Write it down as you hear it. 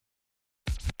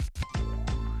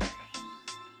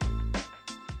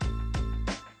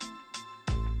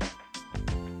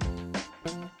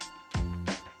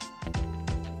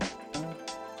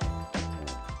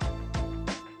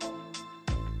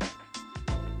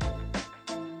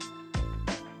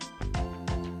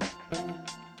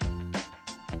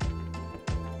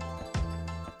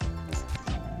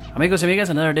Amigos, amigas,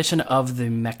 another edition of the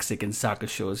Mexican Soccer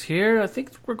Shows here. I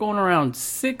think we're going around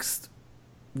 6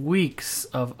 weeks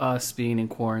of us being in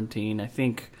quarantine. I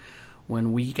think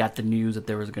when we got the news that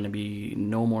there was going to be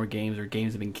no more games or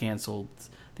games have been canceled,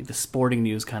 I think the sporting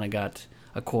news kind of got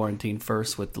a quarantine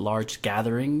first with large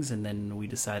gatherings, and then we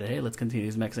decided, hey, let's continue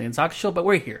this Mexican Soccer Show. But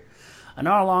we're here. An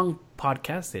hour-long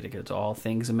podcast dedicated to all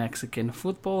things Mexican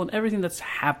football and everything that's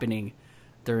happening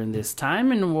during this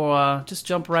time, and we'll just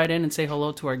jump right in and say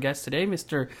hello to our guest today,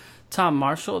 Mr. Tom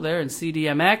Marshall there in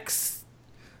CDMX.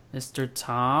 Mr.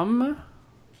 Tom,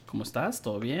 ¿cómo estás?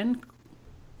 ¿Todo bien?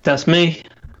 That's me.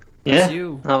 That's Yeah,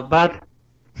 you. not bad.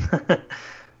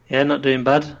 Yeah, not doing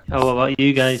bad. How about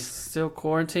you guys? Still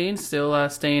quarantined, still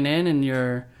staying in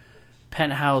your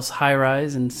penthouse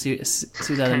high-rise in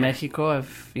Ciudad de Mexico.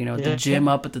 I've, the gym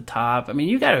up at the top. I mean,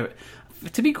 you gotta,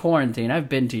 to be quarantined, I've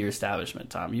been to your establishment,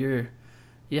 Tom.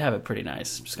 You have it pretty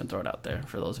nice. I'm just going to throw it out there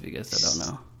for those of you guys that don't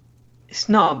know. It's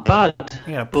not bad.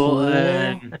 You got a pool,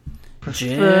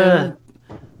 gym,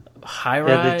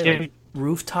 high-rise,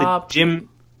 rooftop. The gym,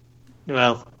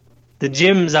 well, the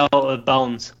gym's out of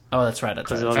bounds. Oh, that's right.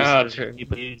 That's right. That's right.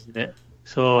 You're using it.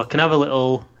 So I can have a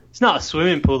little... It's not a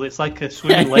swimming pool. It's like a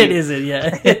swimming lane. It isn't,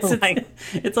 yeah.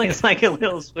 It's like a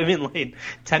little swimming lane,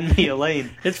 10-meter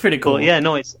lane. It's pretty cool. But yeah,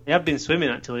 no, I've been swimming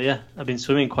actually. Yeah, I've been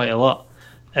swimming quite a lot.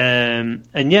 And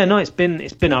yeah, no, it's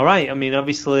been all right. I mean,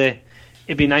 obviously,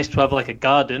 it'd be nice to have like a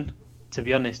garden. To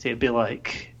be honest, it'd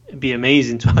be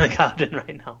amazing to have a garden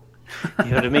right now.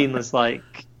 You know what I mean? There's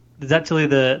actually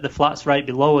the flats right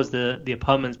below us, the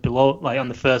apartments below, like on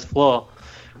the first floor.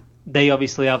 They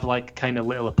obviously have like kind of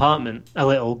little apartment, a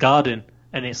little garden,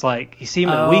 and it's like you see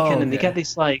them at the weekend, and they get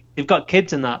this like they've got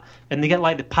kids and that, and they get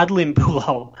like the paddling pool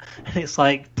out, and it's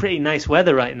like pretty nice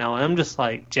weather right now, and I'm just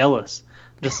like jealous.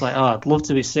 Just like, I'd love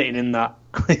to be sitting in that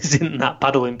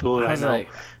paddling pool right now.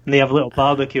 And they have a little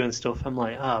barbecue and stuff. I'm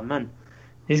like, oh man,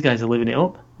 these guys are living it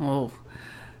up. Oh,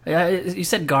 yeah. You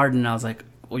said garden, and I was like,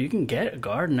 well, you can get a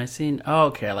garden. I seen. Oh,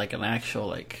 okay, like an actual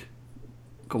like,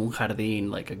 como un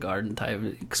jardín, like a garden type.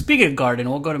 Speaking of garden,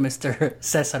 we'll go to Mr.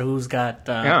 Cesar, who's got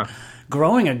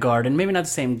growing a garden. Maybe not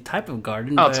the same type of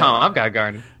garden. Oh, Tom, I've got a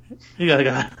garden. You got a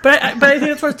garden. But I think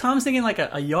that's what Tom's thinking, like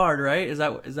a yard, right? Is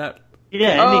that?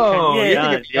 Yeah.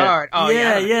 Yard. Oh,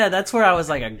 yeah. That's where I was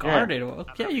like a garden. Yeah, well,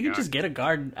 yeah, you can just get a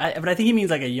garden. But I think he means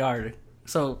like a yard.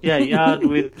 So yeah, yard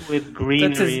with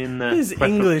greenery in there. His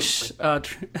English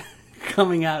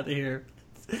coming out here.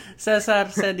 Cesar,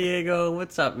 San Diego,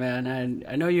 what's up, man?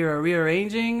 I know you're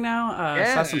rearranging now.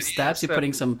 I saw some steps. You're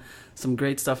putting some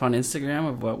great stuff on Instagram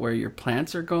of where your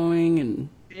plants are going and.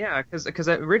 Yeah, because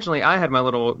originally I had my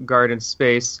little garden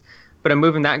space. But I'm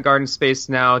moving that garden space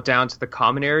now down to the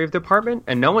common area of the apartment,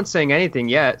 and no one's saying anything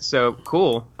yet. So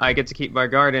cool, I get to keep my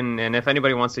garden, and if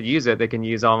anybody wants to use it, they can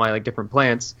use all my like different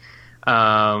plants.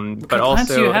 What plants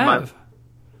do you have?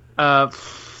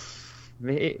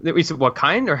 What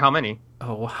kind or how many?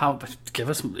 Oh, give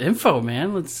us some info,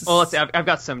 man. Let's see. I've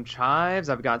got some chives.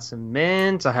 I've got some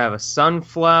mint. I have a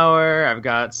sunflower. I've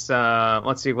got some.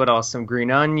 Let's see what else. Some green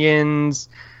onions.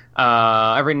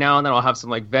 Every now and then I'll have some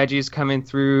like veggies coming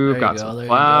through. Got some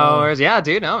flowers. Yeah,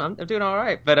 dude, no, I'm doing all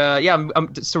right. But yeah,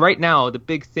 so right now the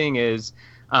big thing is,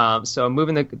 so I'm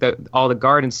moving all the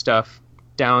garden stuff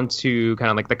down to kind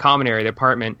of like the common area of the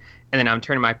apartment, and then I'm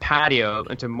turning my patio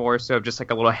into more so just like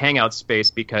a little hangout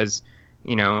space because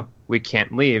we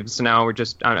can't leave. So now we're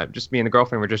just me and the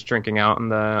girlfriend. We're just drinking out on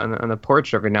the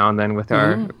porch every now and then with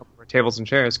our tables and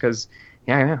chairs because.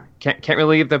 Yeah. Can't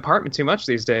really leave the apartment too much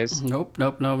these days. Nope.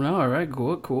 All right,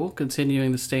 cool.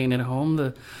 Continuing the staying at home,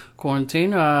 the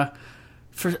quarantine. I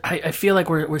feel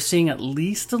like we're seeing at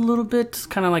least a little bit,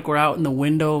 kind of like we're out in the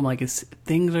window. Like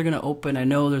things are going to open. I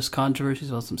know there's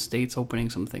controversies about some states opening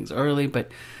some things early,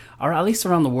 but at least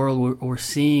around the world, we're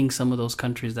seeing some of those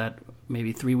countries that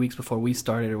maybe 3 weeks before we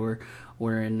started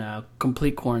were in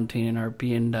complete quarantine and are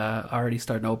being already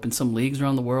starting to open. Some leagues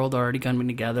around the world are already coming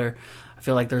together. I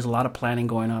feel like there's a lot of planning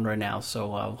going on right now. So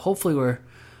hopefully we're,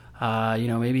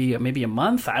 maybe a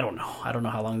month. I don't know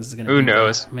how long this is going to be. Who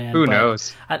knows? Man, Who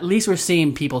knows? At least we're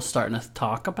seeing people starting to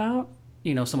talk about,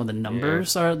 some of the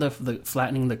numbers are the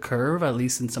flattening the curve, at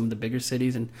least in some of the bigger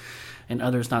cities and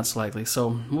others not so likely.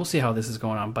 So we'll see how this is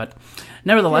going on. But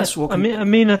nevertheless, I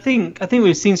think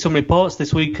we've seen some reports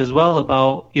this week as well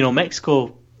about,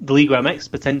 Mexico. The Liga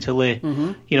MX potentially,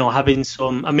 having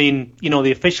some. I mean,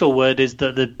 the official word is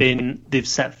that they've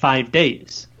set 5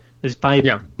 dates. There's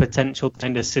 5 potential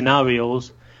kind of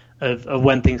scenarios of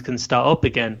when things can start up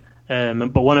again.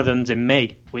 But one of them's in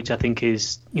May, which I think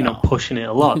is pushing it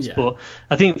a lot. Yeah. But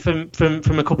I think from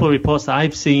a couple of reports that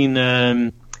I've seen,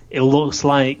 it looks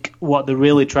like what they're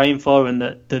really trying for and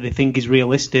that they think is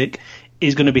realistic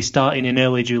is going to be starting in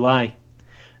early July.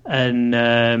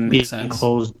 And being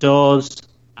closed doors.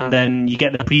 And then you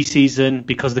get the pre-season,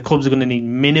 because the clubs are going to need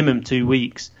minimum 2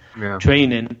 weeks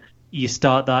training. You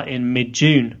start that in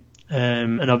mid-June.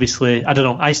 And obviously, I don't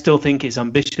know, I still think it's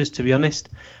ambitious, to be honest,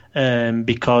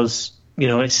 because,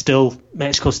 it's still,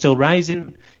 Mexico's still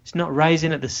rising. It's not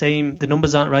rising at the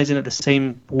numbers aren't rising at the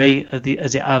same way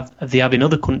as they have in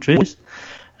other countries.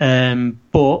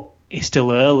 But it's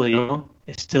still early,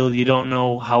 It's still, you don't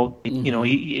know how,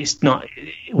 it's not,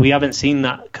 we haven't seen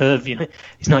that curve,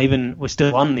 It's not even, we're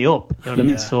still on the up, you know what I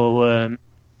mean? So,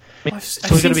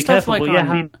 so we've got to be careful.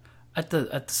 Like at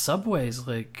the subways,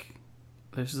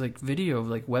 there's video of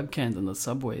webcams in the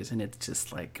subways, and it's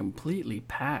just completely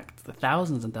packed. The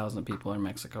thousands and thousands of people in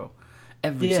Mexico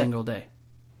every single day.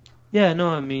 Yeah, no,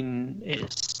 I mean,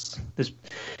 it's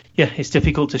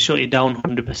difficult to shut it down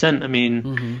 100%. I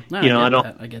mean,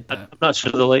 I get that. I'm not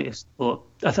sure the latest, but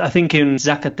I think in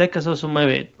Zacatecas or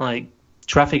somewhere,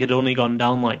 traffic had only gone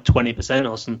down 20%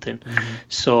 or something. Mm-hmm.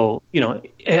 So,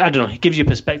 I don't know, it gives you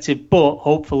perspective, but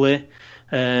hopefully,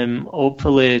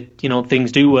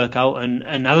 things do work out. And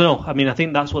I don't know, I mean, I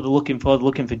think that's what they're looking for. They're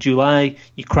looking for July,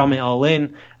 you cram it all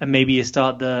in, and maybe you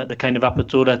start the kind of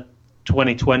Apertura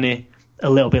 2020 a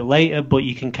little bit later, but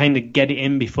you can kind of get it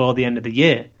in before the end of the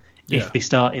year if they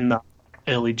start in that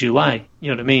early July. You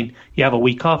know what I mean? You have a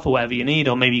week off or whatever you need,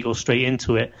 or maybe you go straight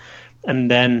into it. And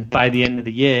then by the end of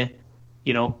the year,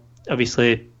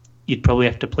 obviously you'd probably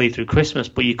have to play through Christmas,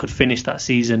 but you could finish that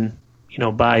season,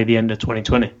 by the end of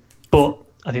 2020. But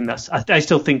I think I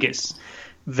still think it's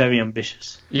very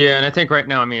ambitious. Yeah, and I think right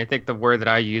now, I think the word that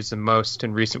I use the most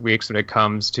in recent weeks when it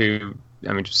comes to,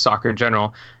 just soccer in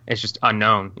general, it's just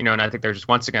unknown, and I think there's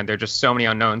just so many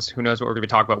unknowns. Who knows what we're going to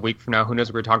be talking about a week from now? Who knows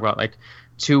what we're talking about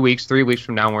 2 weeks, 3 weeks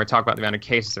from now when we're talking about the amount of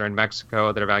cases that are in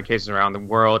Mexico, that are about cases around the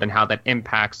world, and how that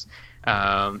impacts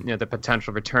the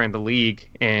potential return of the league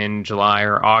in July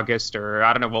or August, or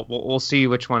I don't know. We'll see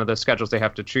which one of the schedules they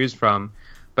have to choose from.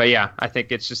 But yeah, I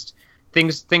think it's just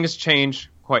things change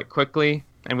quite quickly,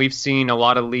 and we've seen a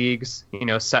lot of leagues,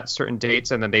 set certain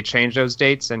dates and then they change those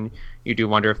dates, and you do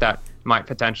wonder if that might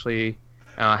potentially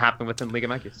happen within Liga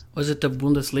MX. Was it the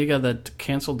Bundesliga that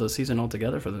canceled the season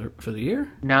altogether for the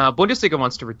year? No, Bundesliga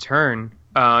wants to return.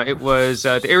 It was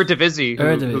the Eredivisie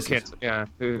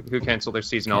who canceled their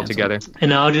season altogether.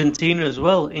 In Argentina as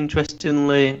well,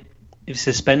 interestingly, it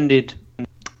suspended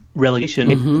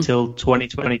relegation until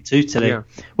 2022 today. Yeah.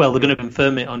 Well, they're going to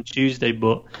confirm it on Tuesday,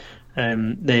 but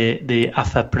the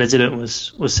AFA president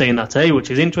was saying that today, which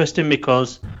is interesting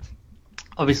because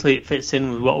obviously it fits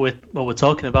in with what we're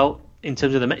talking about in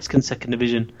terms of the Mexican second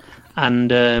division,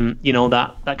 and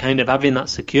that kind of having that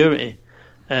security.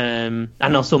 And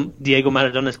also Diego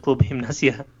Maradona's club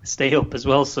Gimnasia stay up as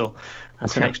well, so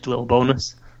that's an extra little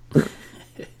bonus.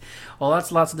 Well,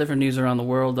 that's lots of different news around the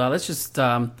world. Let's just,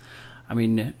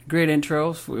 great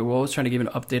intro. We're always trying to give an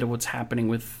update of what's happening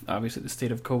with, obviously, the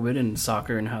state of COVID and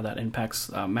soccer and how that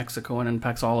impacts Mexico and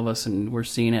impacts all of us, and we're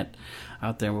seeing it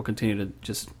out there, and we'll continue to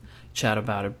just chat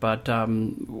about it. But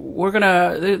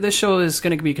this show is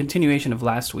going to be a continuation of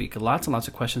last week. Lots and lots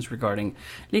of questions regarding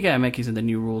Liga MX and the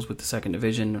new rules with the second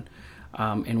division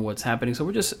and what's happening. So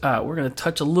we're going to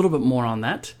touch a little bit more on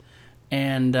that,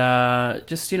 and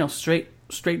just straight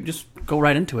just go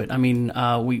right into it. I mean,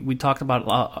 we talked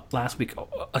about last week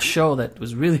a show that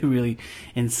was really, really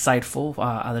insightful.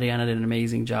 Adriana did an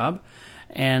amazing job,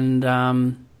 and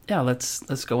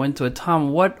let's go into it.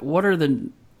 Tom, what are the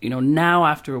now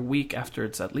after a week after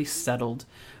it's at least settled,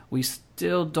 we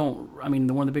still don't. I mean,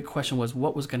 one of the big question was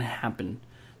what was going to happen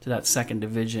to that second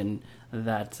division.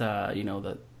 That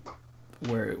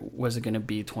where was it going to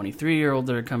be 23-year-olds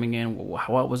that are coming in?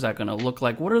 What was that going to look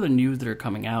like? What are the news that are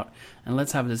coming out? And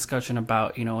let's have a discussion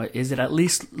about, is it at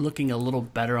least looking a little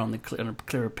better on the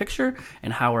clearer picture?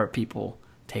 And how are people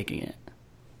taking it?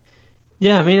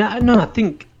 Yeah, I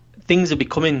think things are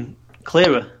becoming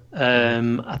clearer.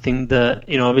 I think that,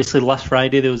 obviously last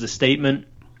Friday there was a statement.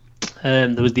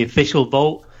 There was the official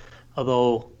vote.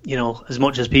 Although, as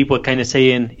much as people are kind of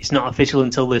saying it's not official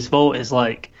until this vote, it's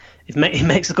like, in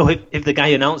Mexico, if the guy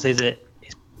announces it,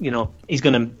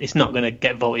 it's not gonna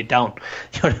get voted down.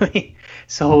 You know what I mean?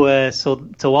 So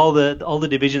all the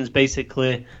divisions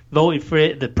basically voted for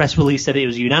it. The press release said it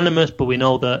was unanimous, but we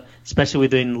know that especially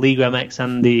within Liga MX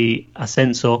and the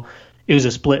Ascenso, it was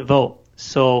a split vote.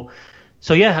 So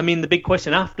yeah, the big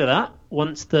question after that,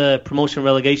 once the promotion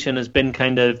relegation has been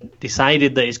kind of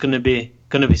decided that it's going to be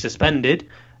suspended.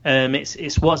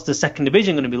 It's what's the second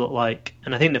division going to look like?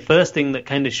 And I think the first thing that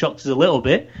kind of shocked us a little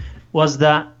bit was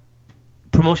that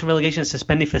promotion relegation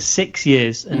suspended for 6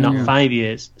 years and not 5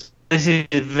 years. This is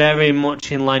very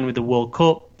much in line with the World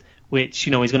Cup, which,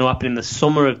 is going to happen in the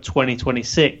summer of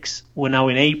 2026. We're now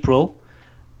in April.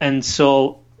 And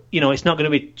so, it's not going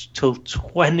to be till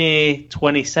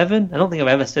 2027. I don't think I've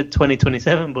ever said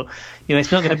 2027, but,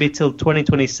 it's not going to be till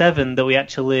 2027 that we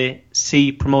actually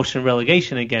see promotion and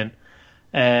relegation again.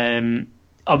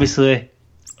 Obviously,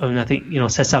 I think,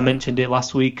 Cesar mentioned it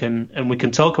last week, and we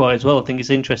can talk about it as well. I think it's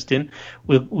interesting.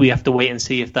 We have to wait and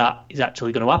see if that is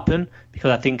actually going to happen, because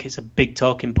I think it's a big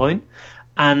talking point.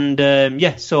 And,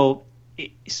 so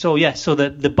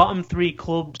the bottom 3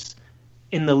 clubs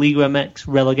in the Liga MX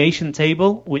relegation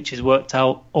table, which is worked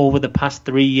out over the past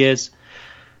 3 years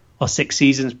or 6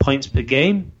 seasons points per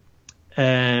game,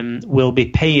 will be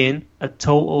paying a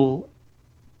total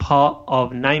part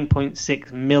of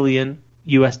 $9.6 million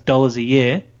a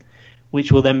year,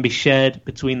 which will then be shared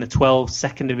between the 12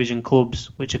 second division clubs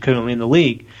which are currently in the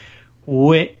league,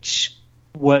 which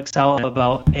works out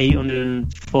about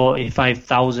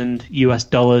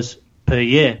 $845,000 per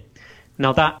year.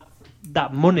 Now that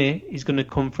money is going to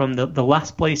come from the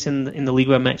last place in the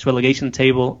Liga MX relegation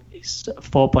table is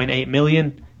 $4.8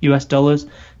 million,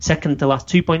 second to last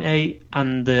 2.8,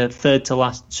 and the third to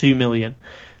last $2 million.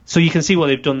 So you can see what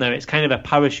they've done there. It's kind of a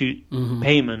parachute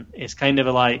payment. It's kind of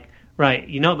like, right,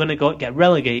 you're not going to get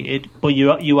relegated, but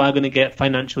you are going to get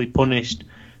financially punished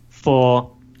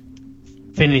for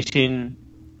finishing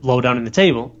low down in the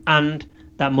table. And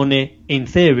that money, in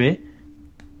theory,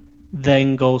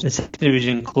 then goes to second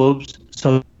division clubs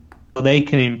so they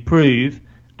can improve.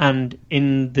 And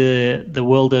in the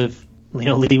world of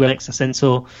Liga MX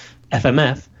Ascenso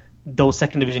FMF, those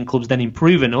second division clubs then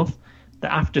improve enough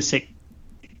that after 6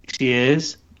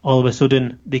 years, all of a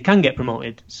sudden they can get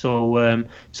promoted. So I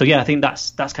think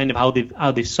that's kind of how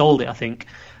they've sold it, I think.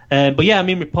 But yeah, I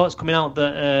mean, reports coming out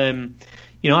that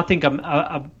I think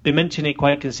I've been mentioning it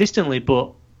quite consistently,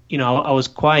 but I was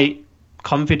quite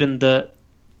confident that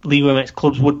Liga MX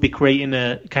clubs would be creating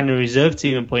a kind of reserve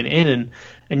team and putting it in,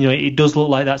 and it does look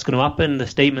like that's going to happen. The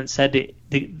statement said the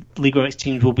Liga MX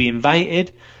teams will be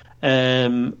invited.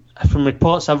 From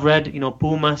reports I've read,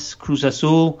 Pumas, Cruz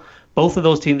Azul, both of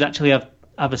those teams actually have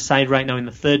a side right now in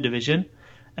the third division.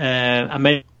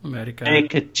 America,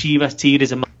 Chivas,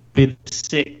 Tigres,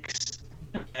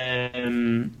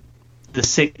 and the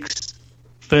six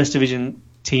first division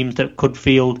teams that could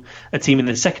field a team in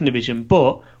the second division.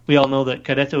 But we all know that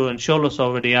Querétaro and Xolos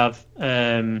already have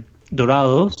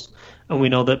Dorados, and we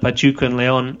know that Pachuca and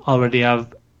León already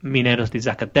have Mineros de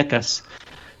Zacatecas.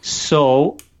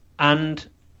 So, and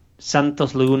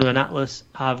Santos, Laguna, and Atlas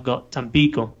have got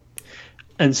Tampico.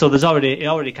 And so it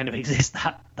already kind of exists,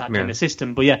 that kind of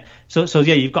system. But yeah, so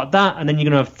you've got that, and then you're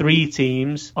going to have 3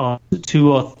 teams, or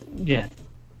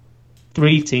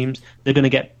 3 teams. They're going to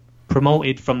get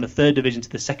promoted from the third division to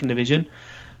the second division.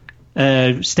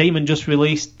 Statement just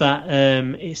released that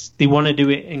they want to do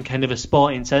it in kind of a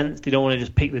sporting sense. They don't want to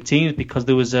just pick the teams, because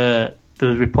there was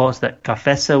reports that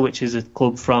Cafesa, which is a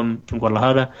club from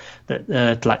Guadalajara, that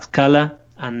Tlaxcala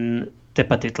and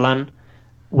Tepatitlan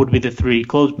would be the 3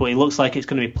 clubs, but it looks like it's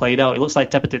going to be played out. It looks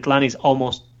like Tepatitlan is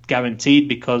almost guaranteed,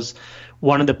 because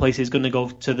one of the places is going to go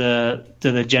to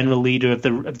the general leader of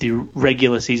the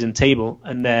regular season table,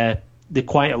 and they're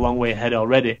quite a long way ahead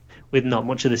already, with not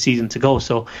much of the season to go.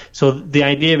 So the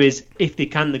idea is, if they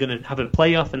can, they're going to have a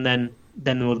playoff, and then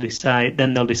they'll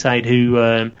decide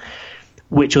who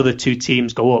which other 2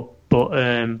 teams go up.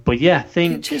 But yeah, I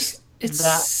think it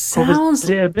sounds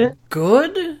a bit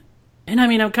good. And I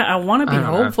mean, I want to be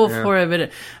hopeful for it,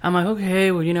 but I'm like, okay,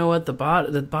 well, you know what? The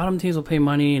bottom teams will pay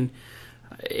money, and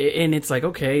it's like,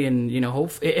 okay, and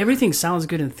everything sounds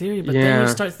good in theory, but then you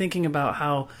start thinking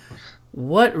about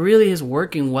what really is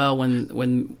working well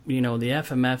when the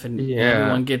FMF and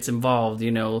everyone gets involved,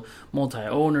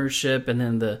 multi-ownership, and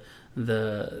then the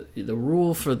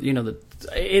rule for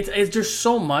it's just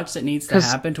so much that needs to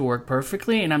happen to work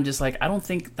perfectly, and I'm just like, I don't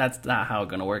think that's not how it's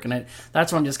going to work, and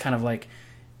that's why I'm just kind of like,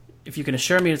 if you can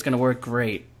assure me it's going to work,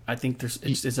 great. I think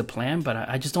it's a plan, but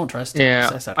I just don't trust it. Yeah,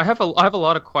 I have a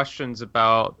lot of questions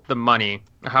about the money.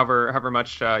 However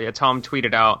much Tom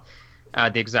tweeted out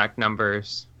the exact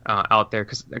numbers out there,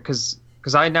 because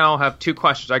I now have 2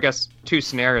 questions. I guess 2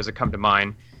 scenarios that come to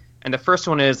mind, and the first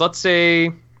one is, let's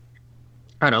say,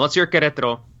 let's say you're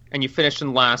Querétaro and you finish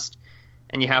in last,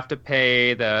 and you have to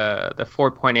pay the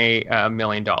 $4.8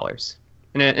 million.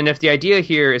 And if the idea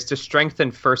here is to strengthen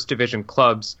first division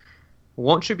clubs,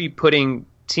 won't you be putting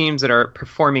teams that are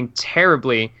performing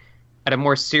terribly at a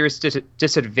more serious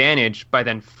disadvantage by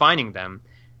then fining them?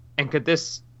 And could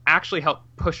this actually help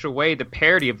push away the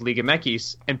parity of Liga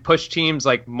MX and push teams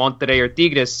like Monterrey or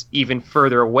Tigres even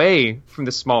further away from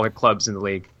the smaller clubs in the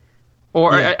league.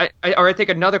 Or I think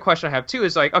another question I have too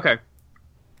is like, okay,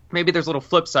 maybe there's a little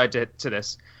flip side to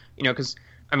this, because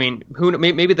I mean,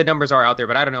 maybe the numbers are out there,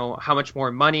 but I don't know how much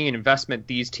more money and investment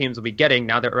these teams will be getting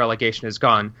now that relegation is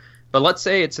gone. But let's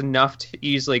say it's enough to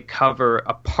easily cover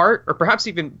a part, or perhaps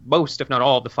even most, if not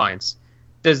all, of the fines.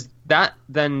 Does that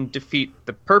then defeat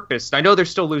the purpose? I know they're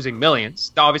still losing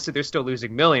millions. Obviously, they're still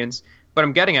losing millions. But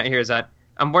I'm getting at here is that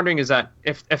I'm wondering is that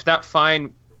if that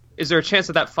fine, is there a chance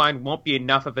that fine won't be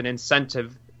enough of an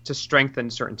incentive to strengthen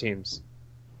certain teams?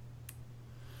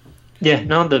 Yeah,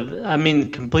 no, I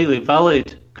mean, completely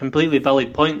valid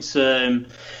points.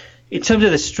 In terms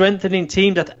of the strengthening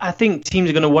teams, I think teams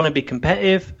are going to want to be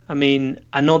competitive. I mean,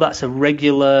 I know that's a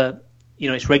regular,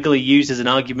 it's regularly used as an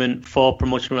argument for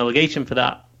promotion and relegation for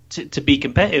that to be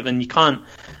competitive, and you can't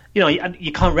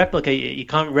replicate it. You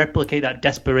can't replicate that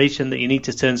desperation that you need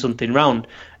to turn something round.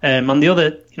 On the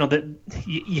other,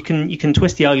 you can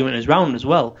twist the argument as round as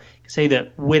well. You can say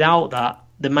that without that,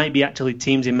 there might be actually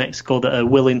teams in Mexico that are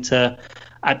willing to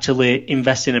actually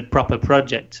invest in a proper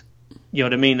project. You know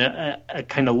what I mean? A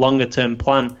kind of longer term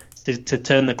plan to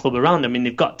turn the club around. I mean,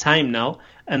 they've got time now,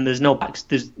 and there's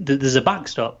a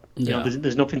backstop. Yeah.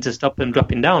 There's nothing to stop them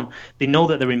dropping down. They know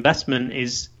that their investment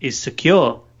is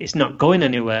secure. It's not going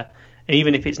anywhere. And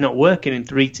even if it's not working in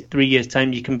 3 years'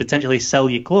 time, you can potentially sell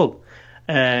your club.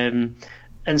 And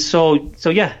so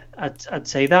yeah, I'd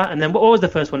say that. And then what was the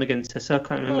first one against Cesar? I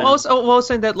can't remember. I was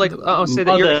saying that I'll say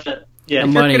that you're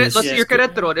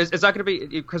Querétaro, is that going to be,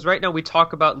 because right now we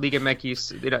talk about Liga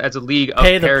MX as a league of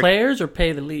pay the players or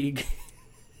pay the league?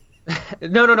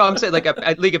 No, I'm saying like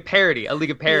a league of parity,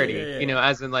 yeah.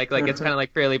 As in like it's kind of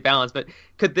like fairly balanced. But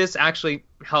could this actually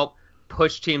help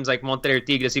push teams like Monterrey or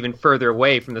Tigres even further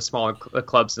away from the smaller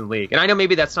clubs in the league? And I know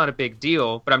maybe that's not a big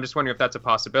deal, but I'm just wondering if that's a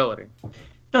possibility.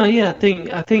 No, yeah,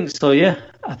 I think so. Yeah,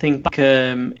 I think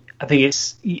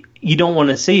it's, you don't want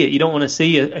to see it. You don't want to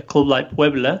see a club like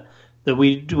Puebla that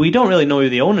we don't really know who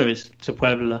the owner is to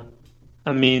Puebla.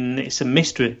 I mean, it's a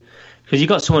mystery because you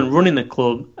got someone running the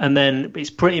club, and then it's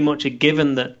pretty much a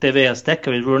given that TV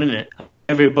Azteca is running it.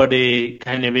 Everybody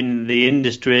kind of in the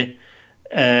industry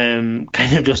kind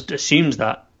of just assumes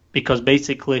that, because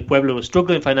basically Puebla was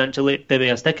struggling financially.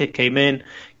 TV Azteca came in,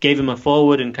 gave him a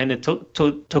forward, and kind of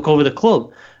took over the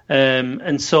club.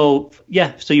 And so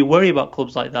you worry about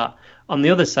clubs like that. On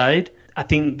the other side, I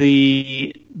think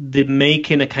the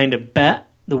making a kind of bet,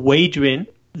 the wagering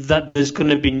that there's going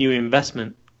to be new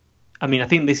investment. I mean, I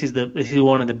think this is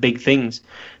one of the big things.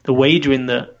 The wagering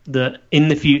that in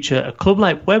the future, a club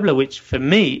like Puebla, which for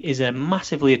me is a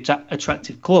massively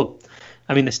attractive club.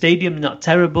 I mean, the stadium's not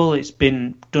terrible. It's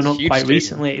been done up quite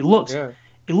recently. It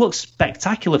looks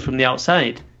spectacular from the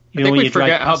outside. I think we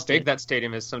forget how big that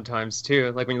stadium is sometimes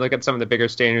too. Like when you look at some of the bigger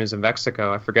stadiums in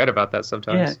Mexico, I forget about that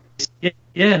sometimes.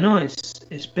 Yeah, no,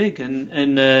 it's big,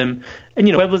 and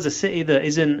Puebla's a city that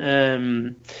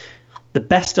isn't the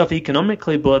best off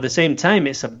economically, but at the same time,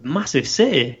 it's a massive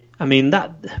city. I mean,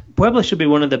 that Puebla should be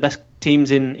one of the best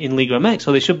teams in Liga MX,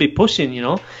 so they should be pushing.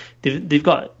 They've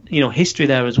got history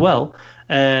there as well.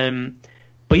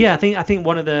 But yeah, I think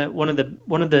one of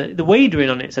the wagering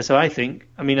on it. So I think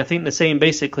they're saying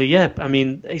basically, I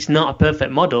mean, it's not a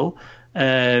perfect model,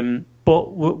 but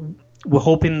we're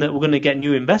hoping that we're going to get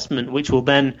new investment, which will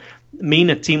then mean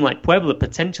a team like Puebla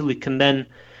potentially can then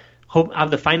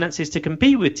have the finances to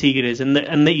compete with Tigres, and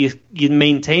that you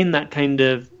maintain that kind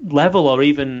of level or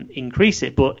even increase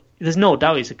it. But there's no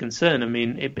doubt it's a concern. I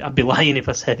mean, I'd be lying if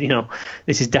I said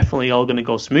this is definitely all going to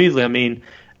go smoothly. I mean,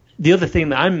 the other thing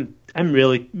that I'm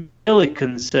really, really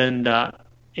concerned at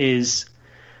is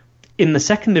in the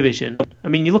second division. I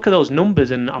mean, you look at those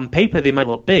numbers, and on paper they might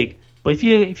look big, but if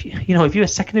you're a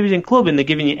second division club and they're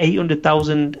giving you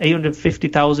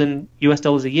 $850,000 US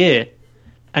a year,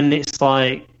 and it's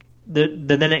like they're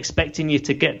then expecting you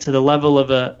to get to the level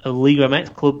of a Liga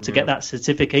MX club to get that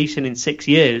certification in 6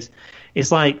 years.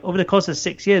 It's like over the course of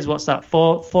 6 years, what's that?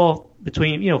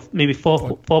 Between maybe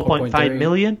 4.5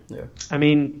 million. Yeah. I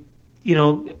mean,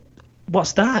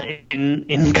 what's that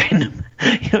in kind of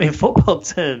in football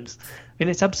terms? I mean,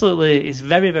 it's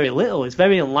very, very little. It's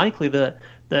very unlikely that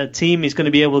the team is going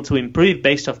to be able to improve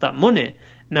based off that money.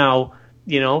 Now,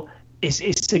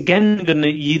 it's again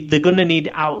they're going to need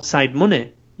outside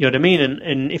money. You know what I mean?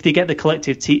 And if they get the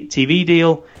collective TV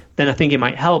deal, then I think it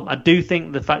might help. I do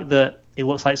think the fact that it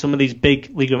looks like some of these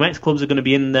big Liga MX clubs are going to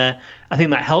be in there, I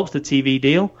think that helps the TV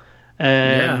deal. But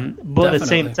definitely. At the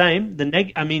same time, the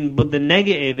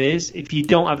negative is if you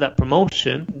don't have that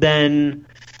promotion, then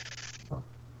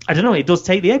I don't know, it does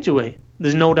take the edge away.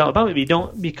 There's no doubt about it. You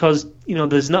don't, because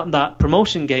there's not that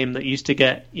promotion game that used to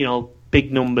get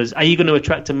big numbers. Are you going to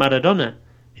attract a Maradona,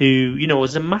 who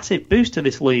was a massive boost to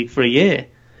this league for a year?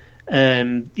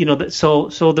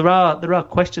 So there are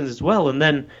questions as well. And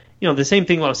then the same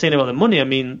thing what I was saying about the money. I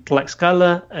mean,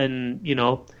 Tlaxcala and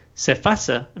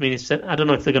Cefasa. I mean, I don't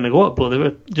know if they're going to go up, but they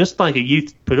were just like a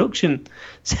youth production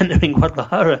center in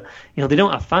Guadalajara. They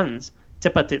don't have fans.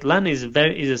 Tepatitlan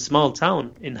is a small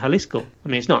town in Jalisco. I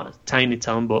mean, it's not a tiny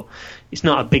town, but it's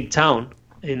not a big town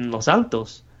in Los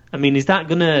Altos. I mean, in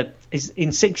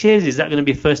 6 years, is that going to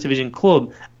be a first division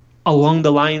club along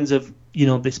the lines of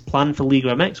this plan for Liga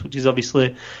MX, which is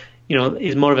obviously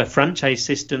is more of a franchise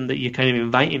system that you're kind of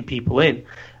inviting people in.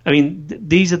 I mean,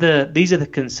 these are the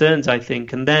concerns, I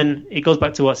think. And then it goes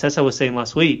back to what Cesar was saying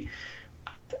last week.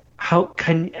 How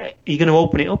are you going to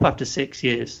open it up after 6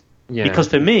 years? Yeah. Because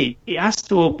for me, it has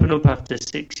to open up after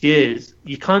 6 years.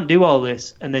 You can't do all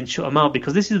this and then shut them out,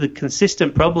 because this is the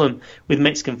consistent problem with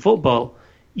Mexican football.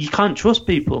 You can't trust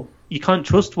people. You can't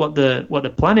trust what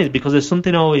the plan is, because there's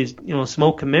something always,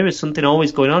 smoke and mirrors, something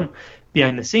always going on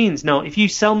behind the scenes. Now, if you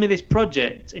sell me this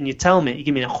project and you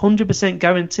give me a 100%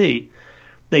 guarantee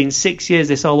that in 6 years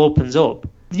this all opens up,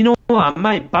 you know what? I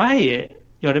might buy it.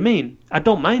 You know what I mean? I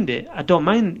don't mind it. I don't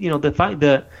mind, the fact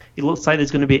that it looks like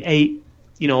there's going to be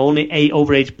only 8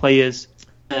 overage players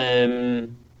per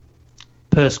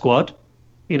squad.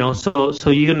 So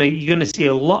you're gonna see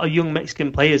a lot of young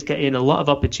Mexican players getting a lot of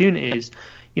opportunities.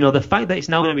 The fact that it's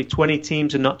now going to be 20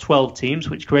 teams and not 12 teams,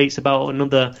 which creates about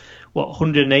another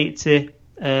 180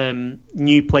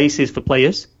 new places for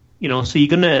players. So you're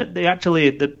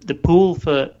the pool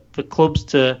for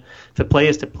clubs for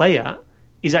players to play at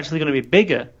is actually going to be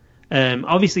bigger.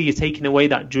 Obviously, you're taking away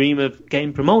that dream of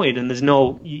getting promoted, and there's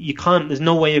no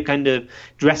way of kind of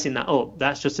dressing that up.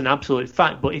 That's just an absolute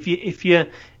fact. But if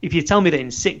you tell me that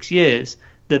in 6 years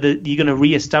that you're going to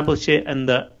re-establish it, and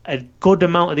that a good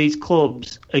amount of these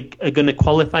clubs are going to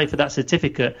qualify for that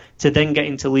certificate to then get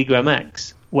into Liga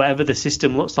MX, whatever the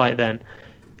system looks like, then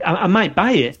I might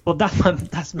buy it. But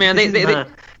that's man.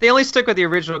 They only stuck with the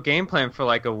original game plan for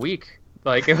like a week.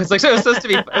 Like it was supposed to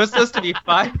be 5. It was supposed to be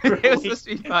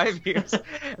 5 years,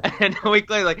 and a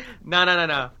week later, like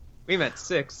no, we meant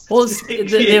 6. Well,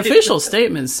 the official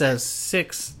statement says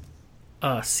 6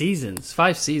 seasons,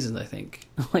 5 seasons, I think.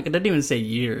 Like it didn't even say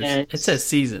years; it says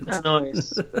seasons. I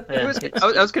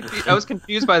was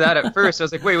confused by that at first. I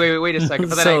was like, wait a second.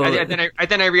 But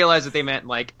then I realized that they meant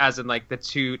like as in like the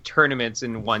 2 tournaments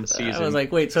in one season. I was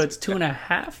like, wait, so it's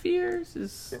 2.5 years?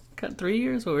 Is 3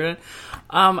 years? What we're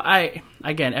doing?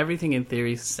 Again, everything in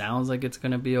theory sounds like it's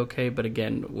going to be okay, but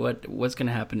again, what's going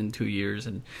to happen in 2 years?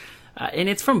 And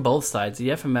it's from both sides. The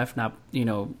FMF not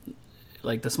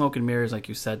like the smoke and mirrors, like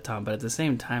you said, Tom, but at the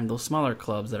same time, those smaller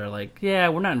clubs that are like, yeah,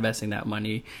 we're not investing that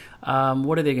money.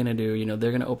 What are they going to do?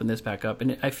 They're going to open this back up.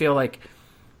 And I feel like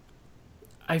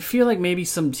maybe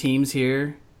some teams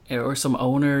here or some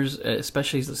owners,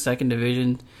 especially the second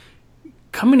division,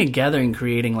 coming together and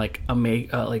creating like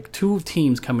like 2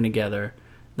 teams coming together,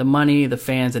 the money, the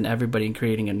fans, and everybody, and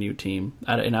creating a new team.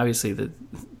 And obviously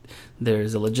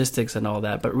there's the logistics and all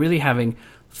that, but really having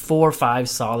 4 or 5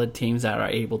 solid teams that are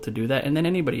able to do that, and then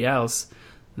anybody else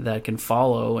that can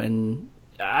follow. And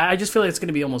I just feel like it's going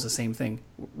to be almost the same thing.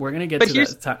 We're going to get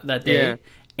to that day,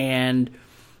 and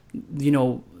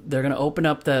they're going to open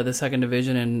up the second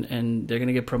division, and they're going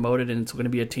to get promoted, and it's going to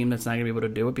be a team that's not going to be able to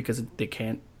do it because they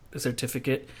can't the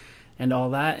certificate and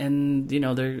all that, and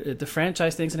the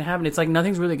franchise thing's going to happen. It's like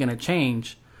nothing's really going to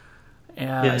change.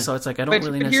 So it's like I don't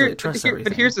really necessarily trust everything.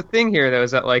 But here's the thing here, though,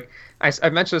 is that like I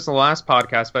mentioned this in the last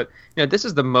podcast, but this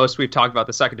is the most we've talked about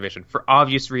the second division for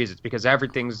obvious reasons, because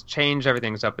everything's changed,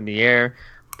 everything's up in the air.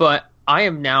 But I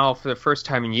am now, for the first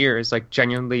time in years, like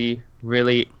genuinely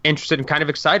really interested and kind of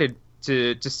excited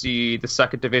to see the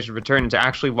second division return and to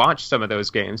actually watch some of those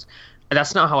games. And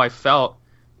that's not how I felt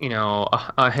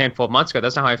a handful of months ago.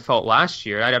 That's not how I felt last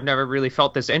year. I've never really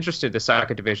felt this interested in the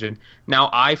second division. Now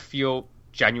I feel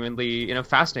genuinely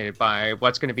fascinated by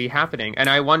what's going to be happening, and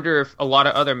I wonder if a lot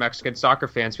of other Mexican soccer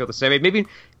fans feel the same. Maybe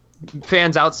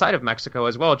fans outside of Mexico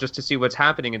as well, just to see what's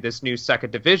happening in this new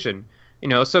second division.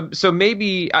 So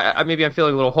maybe I'm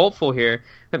feeling a little hopeful here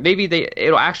that maybe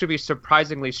it'll actually be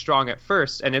surprisingly strong at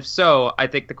first, and if so, I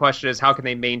think the question is how can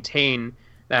they maintain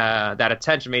that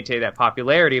attention, maintain that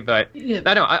popularity. But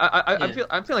I know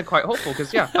I'm feeling quite hopeful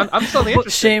because I'm suddenly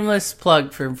interested. Shameless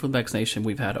plug for Foodbags Nation.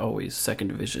 We've had always second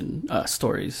division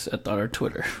stories at our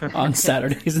Twitter on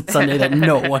Saturdays and Sunday that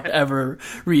no one ever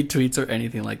retweets or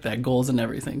anything like that. Goals and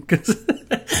everything.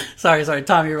 Sorry,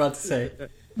 Tom, you're about to say.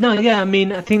 No, yeah, I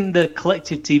mean, I think the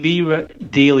collective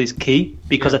TV deal is key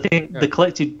because I think the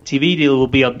collective TV deal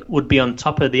would be on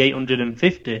top of the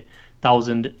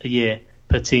 850,000 a year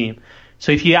per team.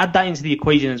 So if you add that into the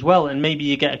equation as well, and maybe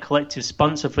you get a collective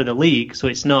sponsor for the league, so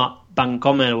it's not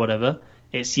Bancome or whatever,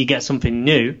 it's you get something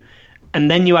new,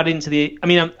 and then you add into the. I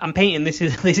mean, I'm painting this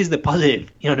is the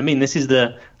positive. You know what I mean? This is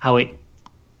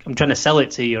I'm trying to sell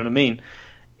it to you. You know what I mean?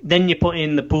 Then you put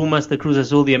in the Pumas, the Cruz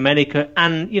Azul, the America,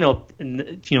 and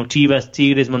Chivas,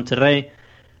 Tigres, Monterrey,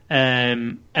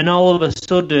 and all of a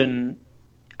sudden,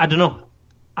 I don't know.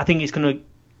 I think is it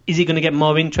going to get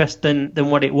more interest than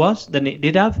what it was, than it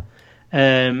did have?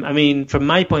 I mean, from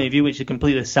my point of view, which is a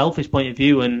completely selfish point of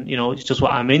view, and it's just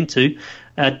what I'm into.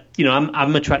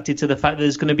 I'm attracted to the fact that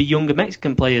there's going to be younger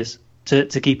Mexican players to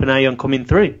keep an eye on coming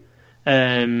through.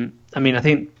 I mean, I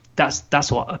think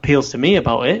that's what appeals to me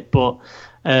about it, but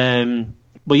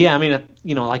yeah, I mean,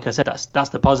 like I said, that's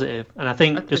the positive, and I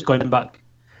think just going back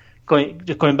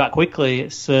quickly,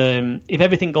 it's if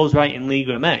everything goes right in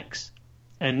Liga MX,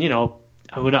 and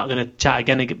we're not going to chat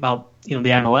again about the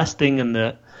MLS thing and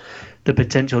the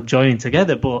potential joining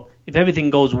together, but if everything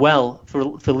goes well for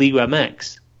Liga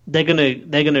MX, they're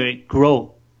gonna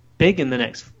grow big in the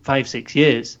next 5-6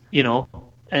 years,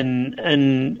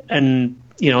 and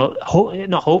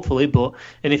not hopefully, but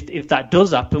if that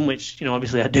does happen, which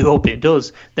obviously I do hope it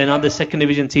does, then other second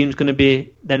division teams going to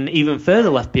be then even further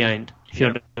left behind, if you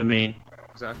know what I mean.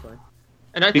 Exactly.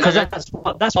 Because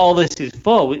that's all this is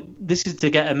for. This is to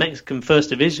get a Mexican first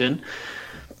division,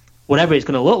 whatever it's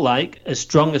going to look like, as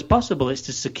strong as possible. It's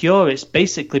to secure. It's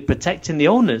basically protecting the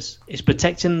owners. It's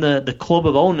protecting the club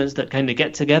of owners that kind of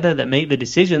get together, that make the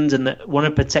decisions, and that want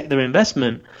to protect their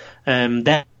investment.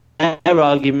 Their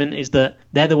argument is that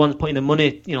they're the ones putting the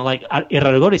money. Like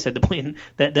Iraragorri said,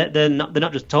 they're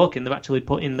not just talking; they're actually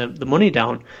putting the money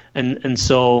down. And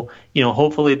so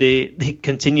hopefully they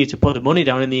continue to put the money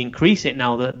down and they increase it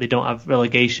now that they don't have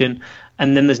relegation.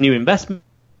 And then there's new investment.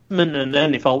 And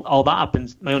then if all that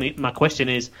happens, my question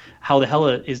is, how the hell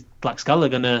is Black Scala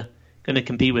gonna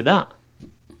compete with that?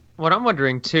 What I'm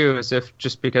wondering too is if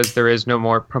just because there is no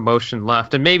more promotion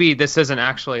left, and maybe this isn't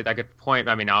actually that good point.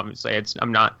 I mean, obviously,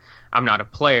 I'm not a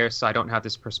player, so I don't have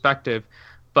this perspective.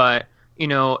 But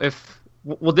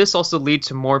will this also lead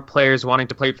to more players wanting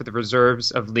to play for the reserves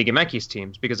of Liga MX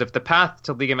teams? Because if the path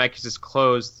to Liga MX is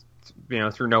closed,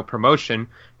 through no promotion,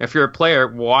 if you're a player,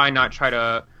 why not try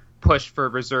to push for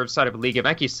reserve side of Liga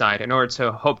MX side in order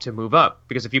to hope to move up?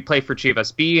 Because if you play for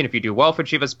Chivas B and if you do well for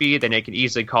Chivas B, then they can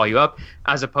easily call you up,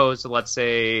 as opposed to, let's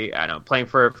say, playing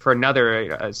for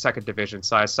another second division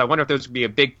side. So I wonder if there's going to be a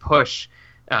big push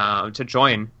to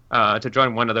join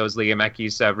one of those Liga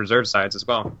MX reserve sides as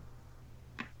well.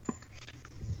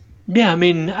 Yeah, I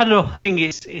mean, I don't know. I think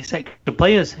it's extra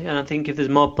players, and I think if there's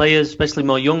more players, especially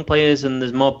more young players, and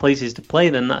there's more places to play,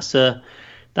 then that's a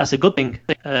good thing.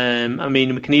 I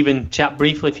mean, we can even chat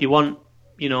briefly if you want,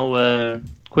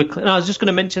 quickly. No, I was just going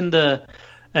to mention I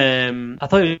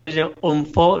thought it was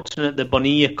unfortunate the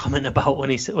Bonilla comment about when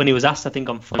he was asked, I think,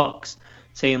 on Fox,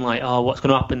 saying like, oh, what's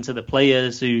going to happen to the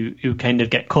players who kind of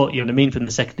get cut, you know what I mean, from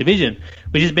the second division,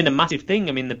 which has been a massive thing.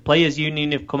 I mean, the players'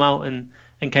 union have come out and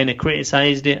kind of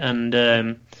criticised it, and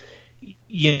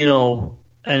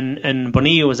and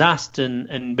Bonilla was asked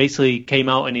and basically came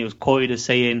out and he was quoted as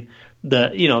saying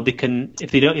that they can,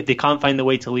 if they can't find the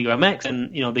way to Liga MX,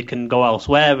 and they can go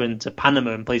elsewhere and to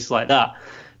Panama and places like that.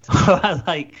 So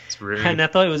and I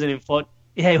thought it was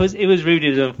it was rude. It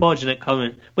was an unfortunate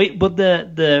comment. Wait, but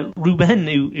the Ruben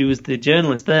who was the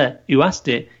journalist there who asked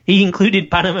it, he included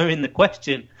Panama in the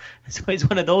question. So it's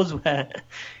one of those where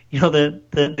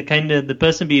the kind of the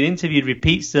person being interviewed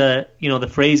repeats the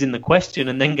phrase in the question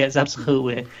and then gets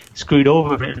absolutely screwed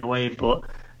over in a way. But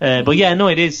yeah, no,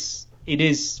 it is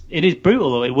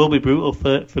brutal. It will be brutal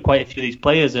for quite a few of these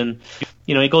players, and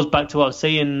it goes back to what I was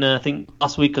saying I think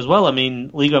last week as well. I mean,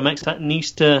 Liga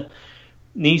MX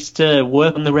needs to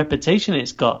work on the reputation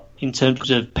it's got in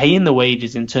terms of paying the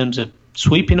wages, in terms of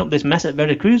sweeping up this mess at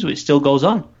Veracruz, which still goes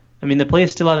on. I mean, the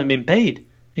players still haven't been paid.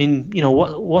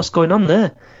 What's going on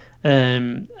there?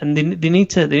 And they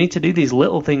need to do these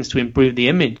little things to improve the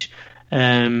image.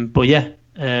 But yeah,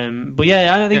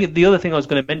 I think the other thing I was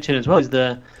going to mention as well is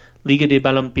the Liga de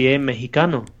Balompie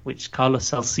Mexicano, which Carlos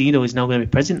Salcido is now going to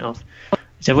be president of.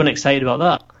 Is everyone excited about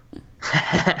that?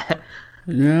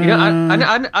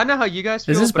 Yeah. I know how you guys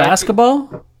feel. Is this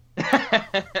basketball? I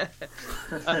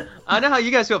know how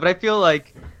you guys feel, but I feel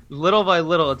like little by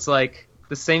little, it's like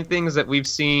the same things that we've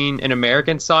seen in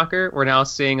American soccer, we're now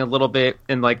seeing a little bit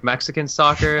in like Mexican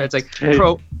soccer. It's like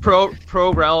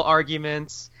pro-rel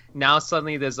arguments, now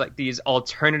suddenly there's like these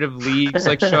alternative leagues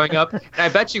like showing up. And I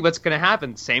bet you what's going to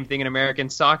happen, same thing in American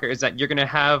soccer, is that you're going to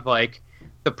have like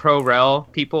the pro rel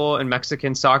people in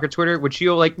Mexican soccer Twitter, which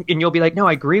you'll like, and you'll be like, no,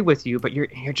 I agree with you, but you're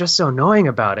just so annoying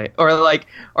about it. Or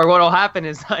what'll happen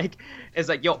is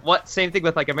same thing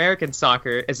with like American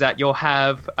soccer, is that you'll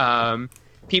have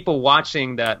people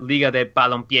watching the Liga de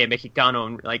Balompie Mexicano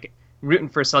and like rooting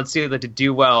for Salcido to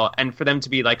do well, and for them to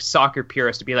be like soccer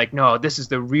purists, to be like, no, this is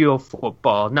the real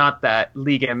football, not that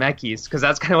Liga MX, because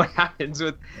that's kind of what happens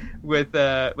with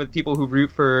people who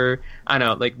root for, I don't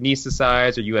know, like NISA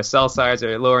sides or USL sides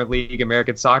or lower league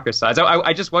American soccer sides.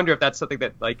 I just wonder if that's something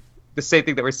that, like, the same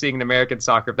thing that we're seeing in American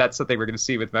soccer, if that's something we're going to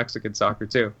see with Mexican soccer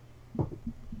too.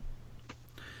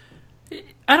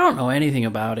 I don't know anything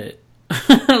about it.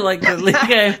 Like the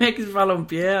Liga MX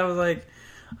Balompié,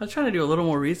 I was trying to do a little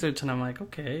more research, and I'm like,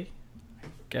 okay, I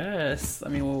guess. I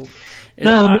mean, well,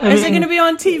 is it going to be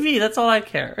on TV? That's all I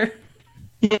care.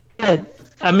 Yeah,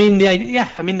 I mean,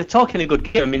 they're talking a good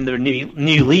game. I mean, they're a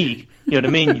new league. You know what I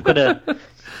mean? You've got to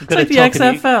like the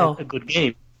XFL. A good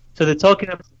game. So they're talking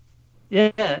about,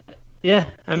 yeah.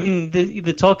 I mean,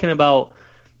 they're talking about,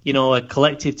 you know, a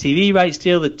collective TV rights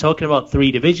deal. They're talking about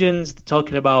 3 divisions. They're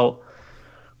talking about,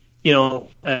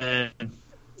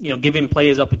 giving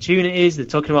players opportunities. They're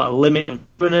talking about a limit on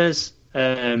runners,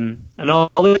 and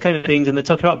all those kind of things. And they're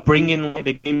talking about bringing like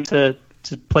the game to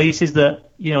places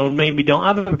that, you know, maybe don't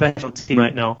have a professional team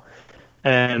right now.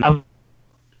 I've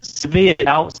severe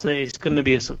doubts that it's going to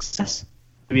be a success,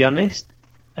 to be honest.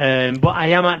 But I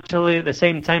am actually at the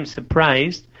same time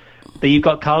surprised that you've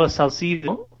got Carlos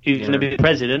Salcido, who's going to be the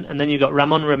president, and then you've got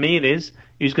Ramon Ramirez,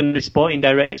 who's going to be sporting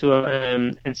director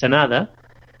of Ensenada.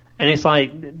 And it's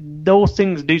like, those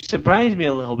things do surprise me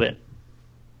a little bit.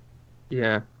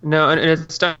 Yeah. No, and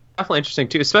it's definitely interesting,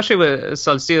 too, especially with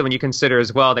Salcido, when you consider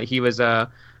as well that he was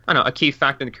a key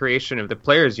factor in the creation of the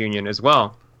Players Union as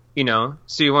well. You know,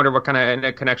 so you wonder what kind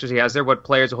of connections he has there, what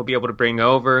players he'll be able to bring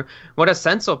over, what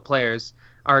essential players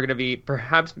are going to be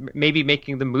perhaps maybe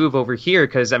making the move over here.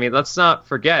 Because, I mean, let's not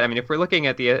forget, I mean, if we're looking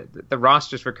at the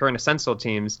rosters for current essential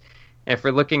teams, if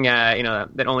we're looking at, you know,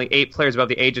 that only 8 players above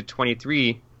the age of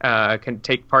 23 can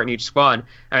take part in each squad,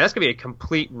 I mean, that's going to be a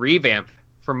complete revamp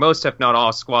for most, if not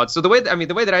all, squads. So the way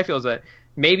that I feel is that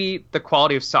maybe the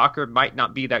quality of soccer might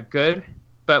not be that good,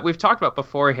 but we've talked about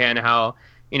beforehand how,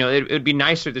 you know, it would be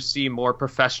nicer to see more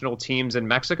professional teams in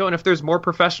Mexico. And if there's more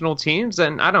professional teams,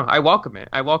 then I don't know, I welcome it.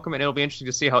 It'll be interesting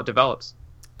to see how it develops.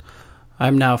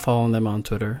 I'm now following them on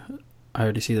Twitter. I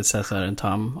already see that Cesar and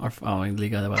Tom are following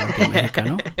Liga de Balompie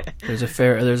Mexico. There's a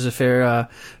fair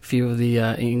few of the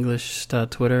English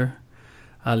Twitter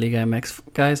Liga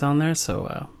MX guys on there.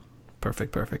 So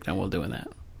perfect, and we're doing that.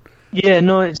 Yeah,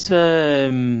 no, it's I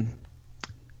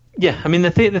mean,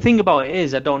 the thing about it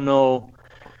is, I don't know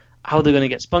how they're going to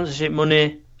get sponsorship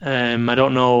money. I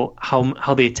don't know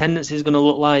how the attendance is going to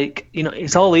look like. You know,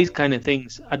 it's all these kind of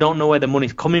things. I don't know where the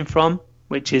money's coming from,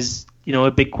 which is, you know,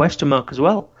 a big question mark as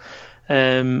well.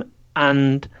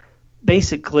 And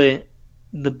basically,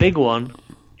 the big one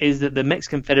is that the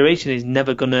Mexican Federation is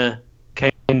never going to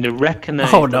kind of recognize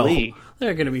the league.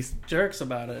 They're going to be jerks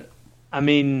about it. I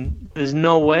mean, there's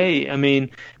no way. I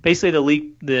mean, basically, the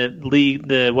league,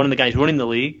 one of the guys running the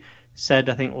league said,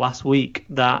 I think last week,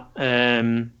 that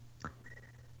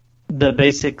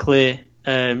basically,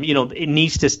 you know, it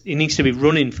needs to be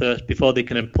running first before they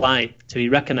can apply to be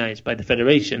recognised by the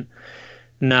federation.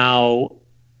 Now,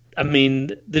 I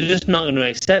mean, they're just not going to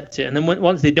accept it. And then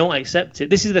once they don't accept it,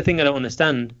 this is the thing I don't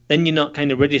understand. Then you're not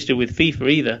kind of registered with FIFA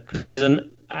either.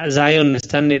 As I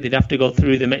understand it, they'd have to go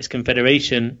through the Mexican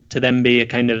Federation to then be a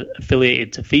kind of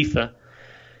affiliated to FIFA.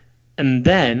 And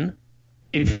then,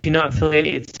 if you're not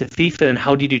affiliated to FIFA, then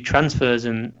how do you do transfers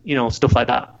and, you know, stuff like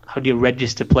that? How do you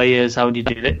register players? How do you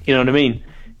do that? You know what I mean?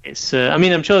 It's. I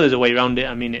mean, I'm sure there's a way around it.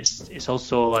 I mean, it's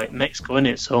also like Mexico, isn't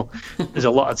it? So there's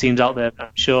a lot of teams out there that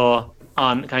I'm sure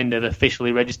aren't kind of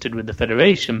officially registered with the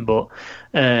federation, but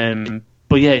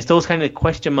yeah, it's those kind of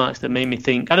question marks that made me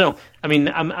think. I don't know. I mean,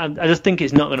 I just think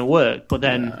it's not going to work. But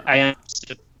then I am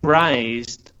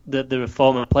surprised that there are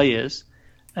former players,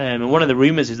 and one of the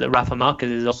rumors is that Rafa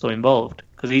Marquez is also involved,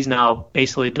 because he's now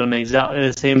basically done exactly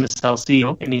the same as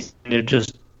Salcido, and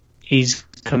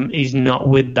he's not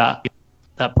with that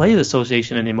players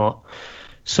association anymore.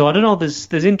 So I don't know.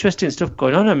 There's interesting stuff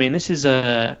going on. I mean, this is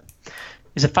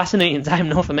it's a fascinating time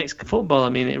now for Mexican football. I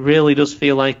mean, it really does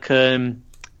feel like a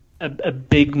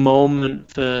big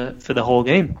moment for the whole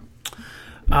game.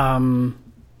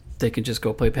 They could just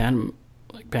go play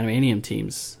Panamanian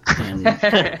teams and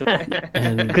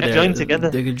could join together.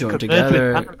 They could join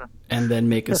together and then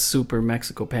make a super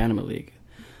Mexico Panama League.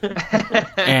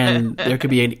 And there could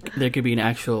be an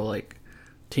actual like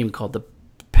team called the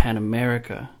Pan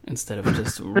America instead of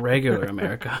just regular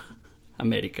America.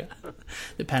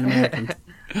 The Pan American.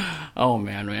 Oh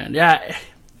man, yeah.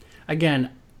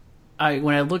 Again,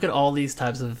 when I look at all these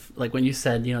types of, like when you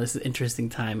said, this is an interesting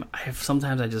time,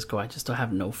 sometimes I just don't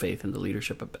have no faith in the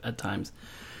leadership at times.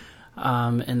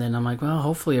 And then I'm like, well,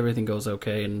 hopefully everything goes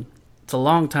okay. And it's a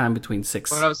long time between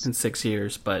 6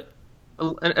 years, but.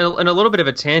 And a little bit of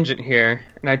a tangent here,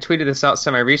 and I tweeted this out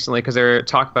semi-recently because they were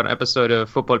talking about an episode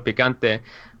of Fútbol Picante.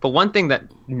 But one thing that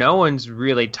no one's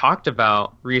really talked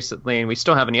about recently, and we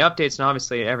still have any updates, and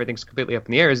obviously everything's completely up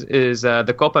in the air, is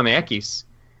the Copa MX.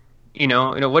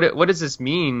 What does this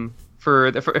mean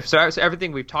for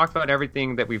everything we've talked about,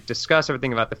 everything that we've discussed,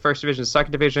 everything about the first division,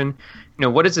 second division?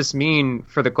 What does this mean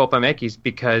for the Copa MX?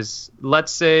 Because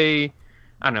let's say,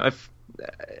 I don't know if.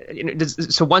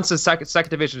 So once the second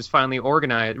division is finally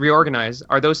reorganized,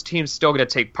 are those teams still going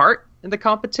to take part in the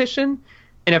competition?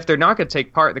 And if they're not going to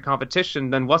take part in the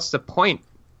competition, then what's the point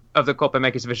of the Copa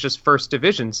MX if it's just first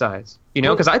division size?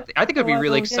 Because I think it'd be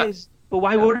really exciting. But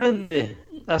why wouldn't they?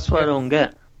 That's what I don't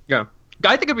get. Yeah.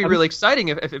 I think it'd be really exciting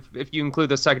if you include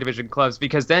the second division clubs,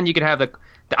 because then you could have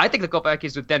I think the Copa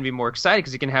MX would then be more exciting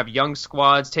because you can have young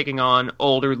squads taking on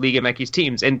older Liga MX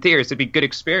teams. In theory, it'd be good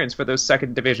experience for those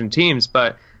second division teams.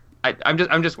 But I'm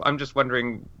just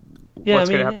wondering what's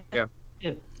going to happen. Yeah.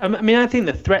 Yeah. I think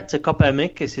the threat to Copa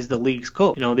MX is the League's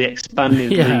Cup. The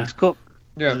expanded League's Cup.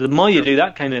 Yeah. The more you do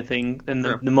that kind of thing, then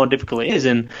the more difficult it is.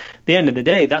 And at the end of the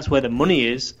day, that's where the money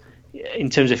is. In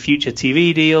terms of future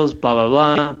TV deals, blah blah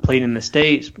blah, playing in the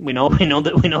States, we know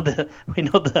the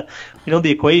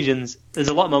equations. There's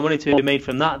a lot more money to be made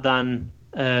from that than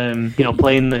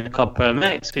playing the Copa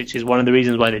MX, which is one of the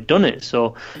reasons why they've done it.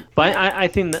 So, but I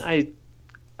think that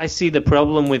I see the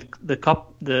problem with the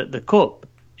cup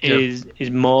is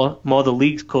more the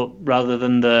League's Cup rather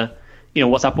than the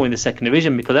what's happening in the second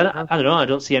division, because I don't know, I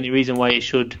don't see any reason why it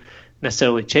should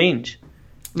necessarily change.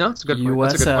 No, it's a good point. USL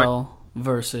That's a good point.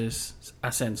 Versus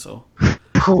Ascenso.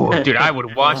 Ooh, dude, I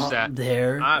would watch that.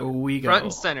 There we go. Front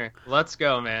and center. Let's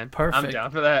go, man. Perfect. I'm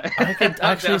down for that. I could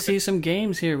actually see some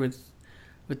games here with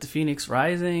the Phoenix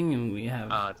Rising, and we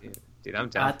have. Dude, I'm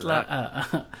down for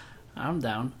that. I'm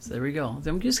down. So there we go.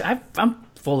 I'm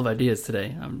full of ideas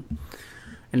today.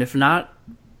 And if not,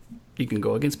 you can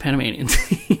go against Panamanian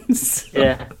teams.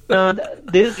 Yeah.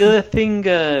 The other thing,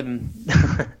 the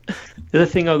other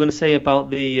thing I was going to say about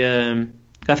the.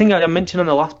 I think I mentioned on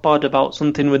the last pod about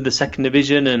something with the second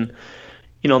division, and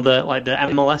the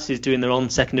MLS is doing their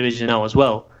own second division now as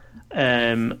well.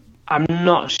 I'm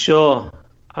not sure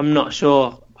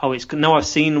how it's now. I've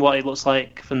seen what it looks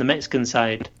like from the Mexican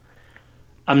side.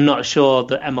 I'm not sure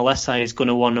the MLS side is going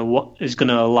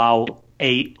to allow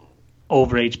 8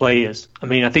 overage players. I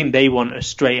mean, I think they want a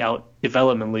straight out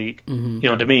development league. Mm-hmm. You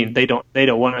know what I mean? They don't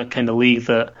want a kind of league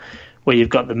where you've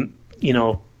got the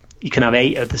you can have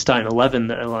 8 of the starting 11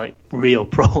 that are like real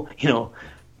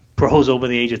pros over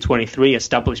the age of 23,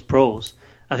 established pros.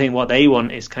 I think what they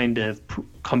want is kind of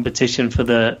competition for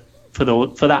that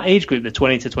age group, the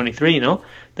 20 to 23.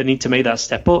 They need to make that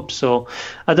step up. So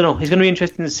I don't know. It's going to be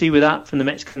interesting to see with that from the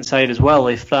Mexican side as well,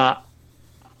 if that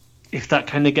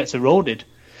kind of gets eroded.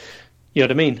 You know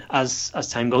what I mean? As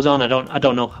time goes on, I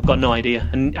don't know. I've got no idea,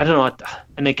 and I don't know.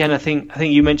 And again, I think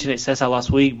you mentioned it, Cesar,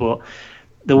 last week, but.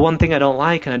 The one thing I don't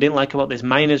like, and I didn't like about this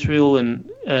minors rule, and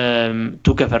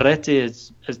Tuca Ferretti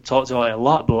has talked about it a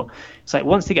lot, but it's like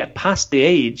once they get past the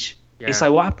age, it's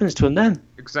like what happens to them then?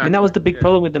 Exactly. I mean, that was the big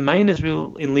problem with the minors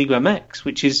rule in Liga MX,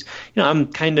 which is,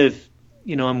 I'm kind of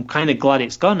glad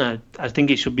it's gone. I think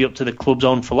it should be up to the club's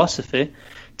own philosophy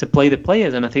to play the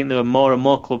players, and I think there are more and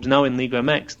more clubs now in Liga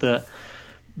MX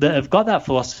that have got that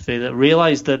philosophy, that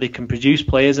realise that they can produce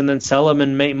players and then sell them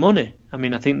and make money. I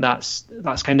mean, I think that's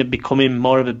kind of becoming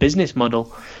more of a business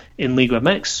model in Liga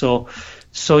MX.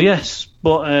 So yes,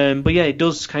 but yeah, it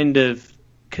does kind of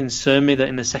concern me that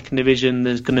in the second division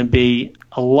there's going to be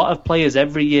a lot of players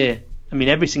every year. I mean,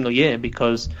 every single year,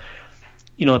 because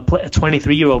a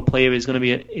 23-year-old player is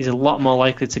a lot more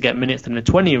likely to get minutes than a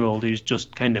 20-year-old who's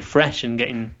just kind of fresh and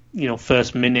getting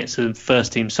first minutes of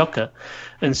first team soccer,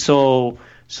 and so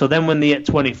then when they get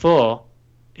 24,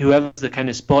 whoever's the kind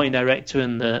of sporting director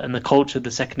and the coach of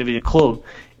the second division club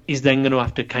is then going to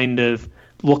have to kind of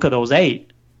look at those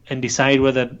 8 and decide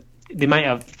whether they might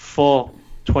have 4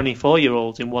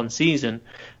 24-year-olds in one season,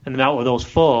 and then out of those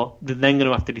 4, they're then going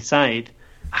to have to decide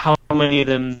how many of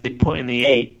them they put in the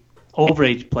 8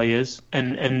 overage players,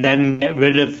 and then get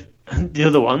rid of the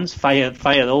other ones, fire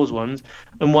those ones,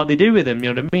 and what they do with them.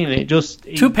 You know what I mean? It does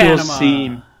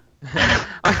seem.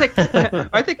 I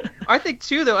think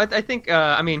too, though. I think.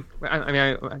 I mean,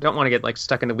 I don't want to get like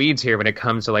stuck in the weeds here when it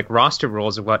comes to like roster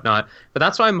rules and whatnot. But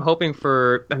that's why I'm hoping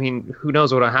for. I mean, who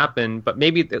knows what will happen? But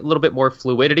maybe a little bit more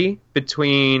fluidity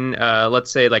between, let's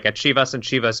say, like a Chivas and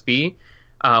Chivas B,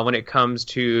 when it comes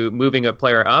to moving a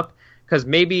player up, because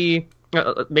maybe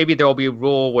there will be a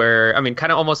rule where, I mean,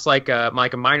 kind of almost like a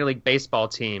minor league baseball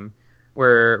team.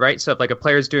 Where, right, so if like a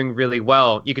player's doing really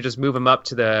well, you could just move him up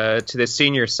to the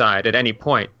senior side at any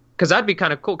point, because that'd be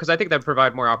kind of cool, because I think that'd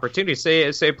provide more opportunities. Say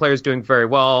a player's doing very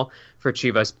well for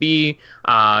Chivas B,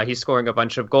 he's scoring a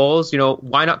bunch of goals,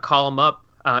 why not call him up,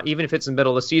 even if it's in the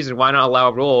middle of the season? Why not allow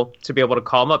a rule to be able to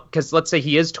call him up? Because let's say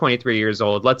he is 23 years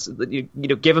old, let's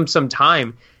give him some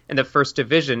time in the first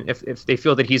division if they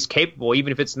feel that he's capable,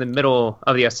 even if it's in the middle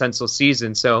of the Ascenso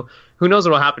season. So who knows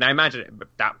what will happen? I imagine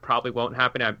that probably won't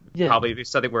happen. Probably be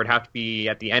something where it'd have to be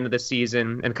at the end of the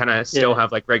season and kind of still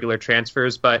have like regular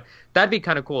transfers. But that'd be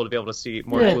kind of cool to be able to see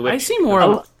more fluidity. I see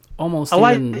more almost. I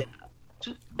like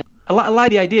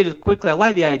the idea. Just quickly, I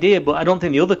like the idea, but I don't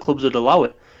think the other clubs would allow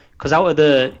it. Because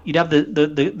you'd have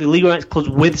the Liga MX clubs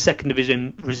with second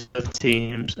division reserve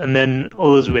teams, and then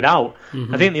others without.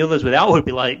 Mm-hmm. I think the others without would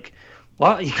be like,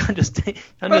 "What? You can't just see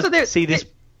this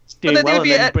doing well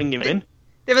and then bring him in."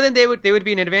 But then they would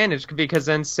be an advantage, because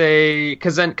then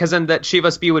that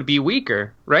Chivas B would be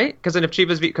weaker, right? Because then if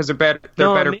Chivas B, because they're better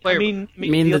players. I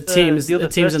mean the teams in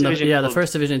the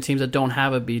first division teams that don't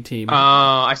have a B team. Oh,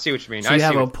 I see what you mean. So you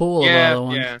have a pool of other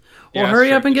ones. Yeah. Well,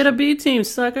 hurry up and get a B team,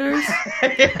 suckers!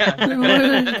 get on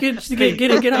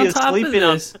top of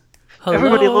this. Hello?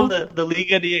 Everybody love the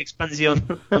Liga de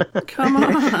Expansión. Come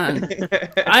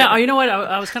on. You know what?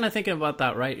 I was kind of thinking about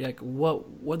that, right? Like,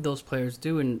 what those players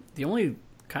do, and the only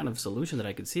kind of solution that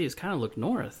I could see is kind of look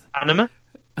north. Panama?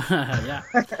 Yeah.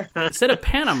 Instead of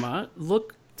Panama,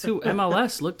 look to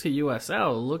MLS, look to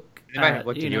USL, look at, a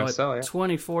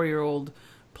 24-year-old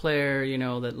player,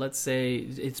 that, let's say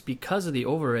it's because of the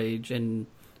overage and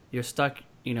you're stuck,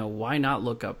 why not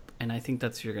look up? And I think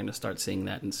you're going to start seeing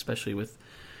that, and especially with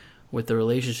the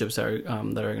relationships that are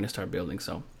going to start building.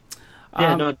 So,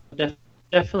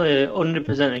 definitely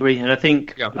 100% agree. And I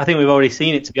think we've already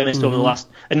seen it, to be honest, over the last,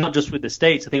 and not just with the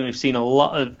States. I think we've seen a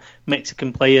lot of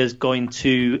Mexican players going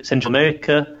to Central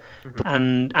America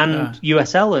and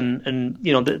USL, and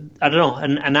I don't know.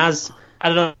 And as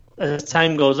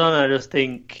time goes on, I just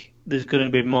think there's going to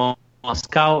be more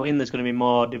scouting, there's going to be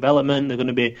more development, there's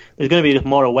going to be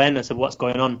more awareness of what's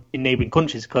going on in neighboring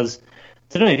countries, because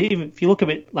I don't know, even if you look at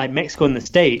it like Mexico and the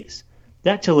States,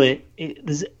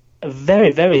 there's a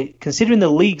very, very, considering the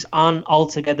leagues aren't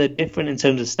altogether different in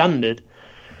terms of standard,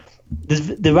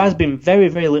 there has been very,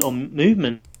 very little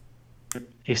movement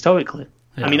historically.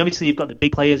 Yeah. I mean, obviously you've got the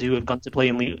big players who have gone to play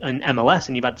in MLS,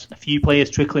 and you've had a few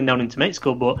players trickling down into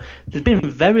Mexico, but there's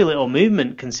been very little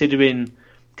movement considering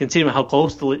how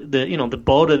close the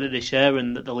border that they share,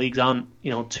 and that the leagues aren't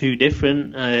too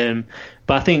different.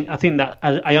 But I think that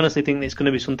I honestly think it's going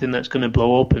to be something that's going to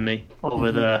blow up in me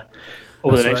over the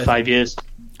next 5 years.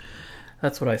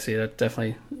 That's what I see. That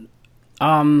definitely.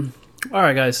 All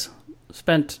right, guys.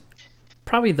 Spent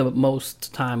probably the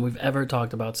most time we've ever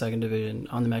talked about second division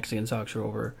on the Mexican Soccer Show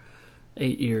over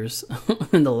 8 years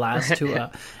in the last two.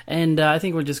 And I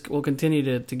think we'll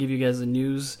continue to give you guys the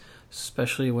news,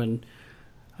 especially when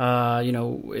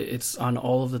it's on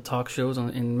all of the talk shows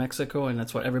in Mexico, and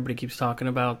that's what everybody keeps talking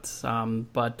about.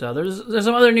 But there's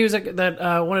some other news that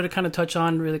I wanted to kind of touch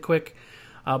on really quick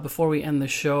before we end the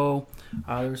show.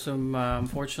 There was some,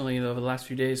 unfortunately, over the last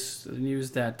few days,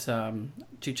 news that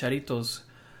Chicharito's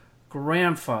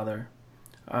grandfather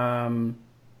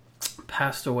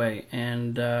passed away.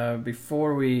 And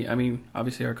obviously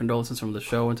our condolences from the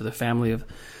show and to the family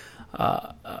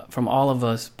from all of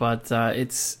us. But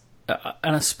it's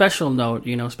on a special note,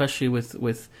 especially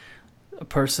with a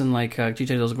person like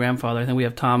Chicharito's grandfather. I think we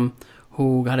have Tom,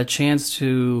 who got a chance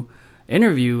to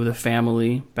interview the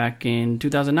family back in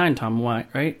 2009, Tom,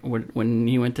 right? When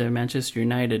he went to Manchester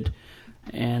United.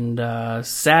 And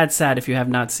sad if you have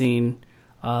not seen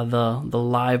the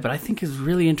live, but I think is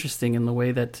really interesting in the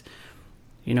way that,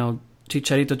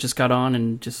 Chicharito just got on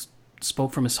and just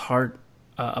spoke from his heart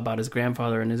about his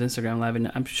grandfather in his Instagram live,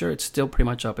 and I'm sure it's still pretty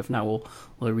much up. If not, we'll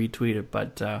retweet it,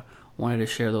 but wanted to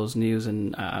share those news,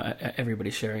 and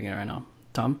everybody's sharing it right now.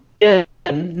 Tom? Obviously,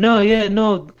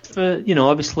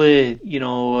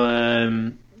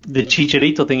 the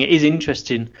Chicharito thing, it is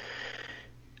interesting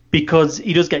because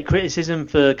he does get criticism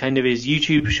for kind of his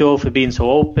YouTube show for being so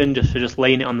open, just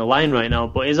laying it on the line right now.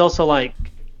 But it's also like,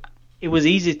 it was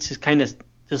easy to kind of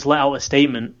just let out a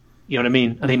statement. You know what I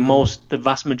mean? I think the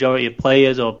vast majority of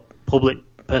players or public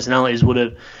personalities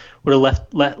would would have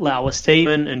let out a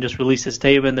statement and just released a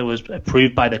statement that was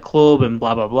approved by the club and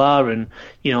blah blah blah, and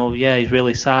he's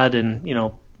really sad,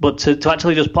 and but to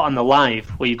actually just put on the live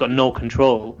where you've got no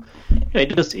control, he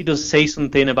does say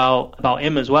something about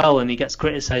him as well, and he gets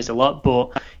criticised a lot,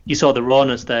 but you saw the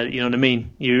rawness there. You know what I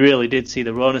mean? You really did see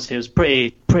the rawness. It was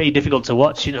pretty difficult to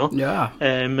watch. Yeah.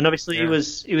 And obviously he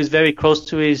was very close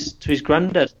to his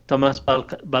granddad, Tomas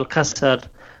Balcazar,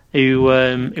 who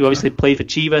obviously played for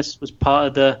Chivas, was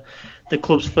part of the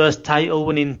club's first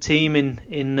title-winning team in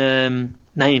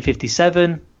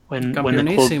 1957 when the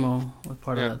club was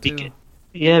part of that too.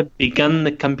 Began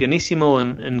the Campeonísimo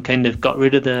and kind of got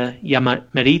rid of the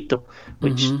Llamerito,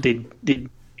 which they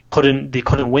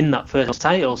couldn't win that first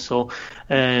title. So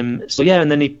and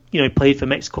then he played for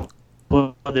Mexico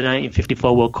for the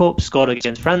 1954 World Cup, scored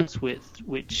against France, which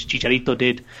Chicharito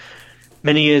did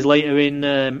many years later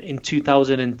in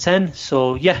 2010.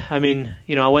 So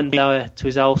I went there to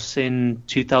his house in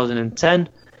 2010.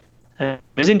 It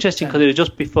was interesting because it was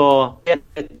just before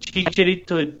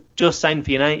Chicharito had just signed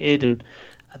for United, and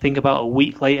I think about a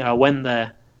week later I went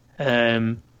there.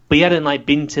 But he hadn't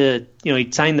been to,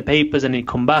 he'd signed the papers and he'd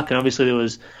come back, and obviously there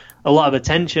was a lot of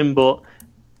attention, but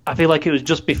I feel like it was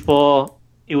just before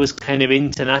it was kind of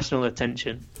international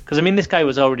attention. Because this guy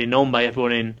was already known by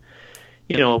everyone in,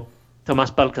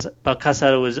 Tomas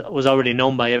Balcazar was already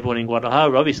known by everyone in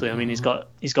Guadalajara. Obviously, he's got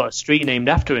a street named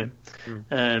after him,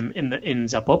 in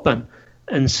Zapopan,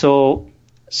 and so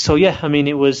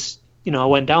it was. I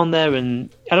went down there and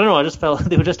I don't know. I just felt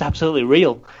they were just absolutely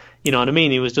real. You know what I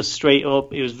mean? He was just straight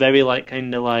up. He was very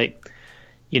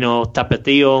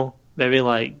tapatio,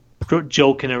 very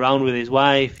joking around with his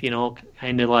wife.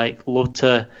 Loved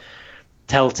to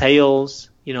tell tales.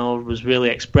 Was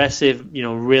really expressive.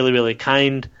 Really really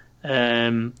kind.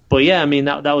 But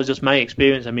that was just my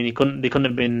experience. They couldn't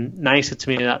have been nicer to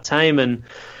me at that time.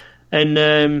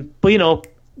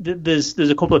 There's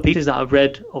a couple of pieces that I've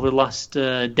read over the last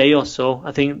day or so.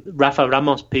 I think Rafa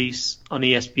Ramos' piece on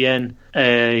ESPN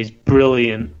is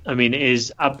brilliant. It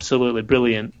is absolutely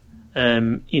brilliant.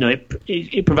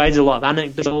 It provides a lot of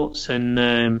anecdotes and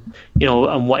and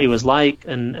what he was like,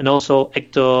 and also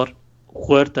Héctor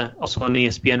Huerta, also on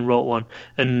ESPN, wrote one.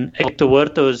 And Héctor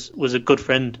Huerta was a good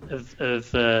friend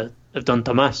of Don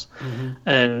Tomas,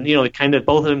 and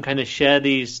both of them kind of share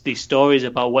these stories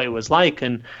about what it was like.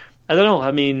 And I don't know.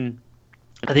 I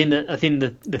think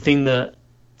the thing that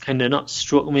kind of not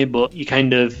struck me, but you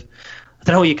kind of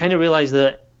realize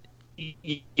that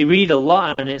you read a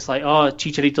lot, and it's like, oh,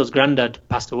 Chicharito's granddad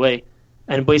passed away,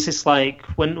 but it's just like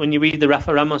when you read the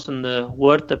Rafa Ramos and the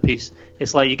Huerta piece,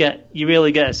 it's like you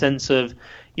really get a sense of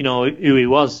who he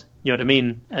was. You know what I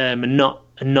mean? And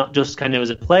not just kind of as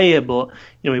a player, but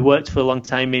he worked for a long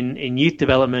time in youth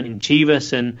development in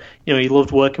Chivas, and he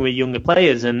loved working with younger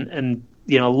players, and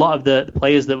a lot of the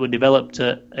players that were developed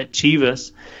at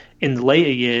Chivas in the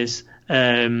later years,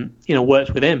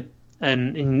 worked with him,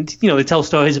 and they tell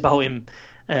stories about him,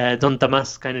 Don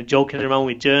Tomas kind of joking around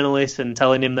with journalists and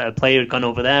telling him that a player had gone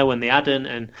over there when they hadn't,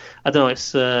 and I don't know,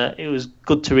 it was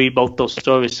good to read both those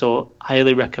stories, so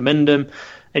highly recommend them.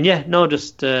 And not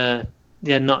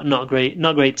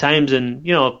great times, and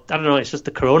I don't know, it's just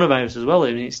the coronavirus as well.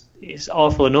 It's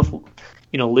awful enough,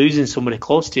 losing somebody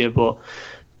close to you, but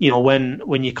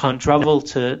when you can't travel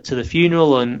to the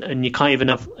funeral, and you can't even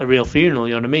have a real funeral,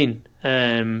 you know what I mean?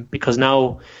 Because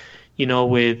now,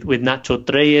 with Nacho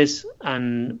Treyes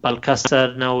and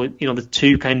Balcazar, now, the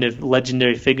two kind of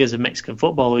legendary figures of Mexican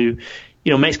football who,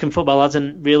 Mexican football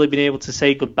hasn't really been able to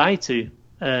say goodbye to,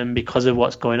 because of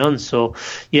what's going on. So,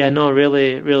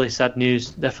 really, really sad news,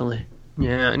 definitely.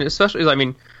 Yeah, and especially,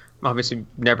 obviously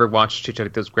never watched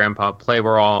Chicharito's grandpa play.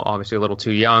 We're all obviously a little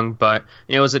too young, but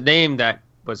it was a name that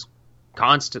was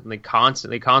constantly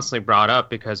brought up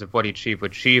because of what he achieved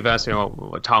with Chivas.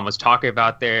 What Tom was talking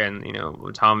about there, and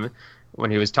Tom,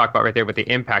 when he was talking about right there with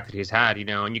the impact that he's had,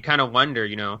 and you kind of wonder,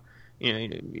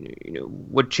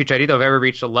 would Chicharito have ever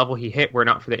reached a level he hit were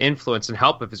not for the influence and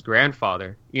help of his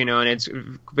grandfather?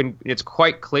 And it's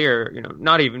quite clear,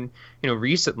 not even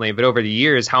recently, but over the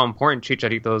years, how important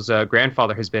Chicharito's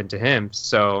grandfather has been to him.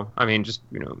 So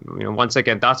once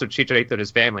again, thoughts of Chicharito and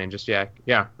his family, and I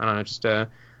don't know, just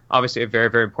obviously a very,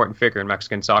 very important figure in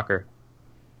Mexican soccer.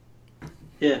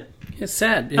 Yeah, it's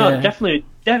sad. Yeah. No, definitely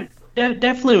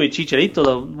with Chicharito,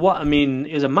 though.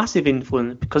 It was a massive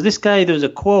influence, because this guy, there was a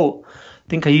quote I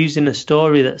think I used in a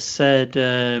story that said,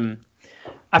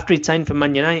 after he signed for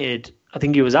Man United, I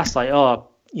think he was asked what are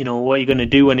you going to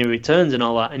do when he returns and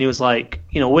all that, and he was like,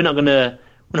 we're not gonna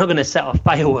set off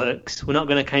fireworks, we're not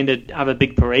gonna kind of have a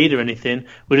big parade or anything,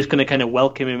 we're just gonna kind of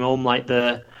welcome him home like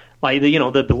the like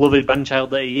the beloved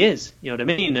grandchild that he is. You know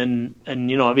what I mean?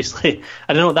 And obviously,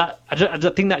 I don't know that. I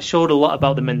think that showed a lot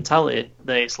about the mentality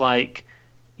that it's like,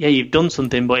 yeah, you've done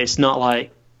something, but it's not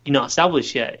like you're not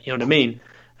established yet. You know what I mean?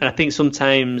 And I think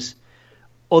sometimes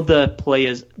other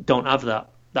players don't have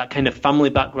that kind of family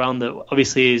background that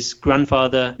obviously his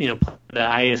grandfather, played at the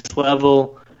highest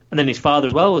level, and then his father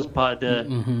as well was part of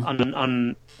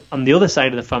the on the other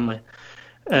side of the family,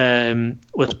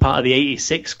 was part of the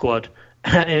 '86 squad,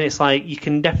 and it's like you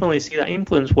can definitely see that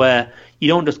influence where you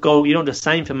don't just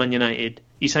sign for Man United,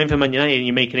 you sign for Man United and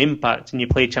you make an impact and you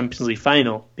play Champions League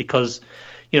final because,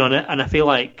 and I feel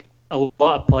like a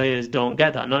lot of players don't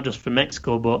get that, not just from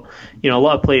Mexico, but a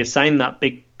lot of players sign that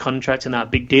big contract and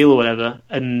that big deal or whatever,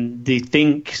 and they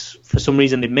think for some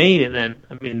reason they've made it. Then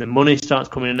the money starts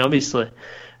coming in, obviously,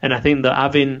 and I think that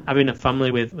having a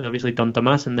family with obviously Don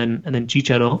Tomas and then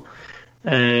Chicharito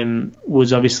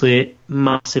was obviously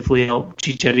massively helped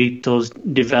Chicharito's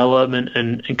development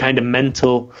and kind of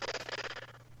mental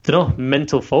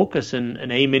focus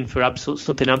and aiming for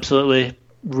something absolutely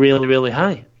really, really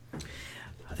high.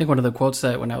 I think one of the quotes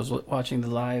that when I was watching the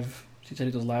live,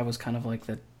 Chicharito's live, was kind of like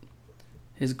that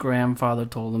his grandfather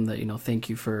told him that, thank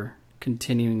you for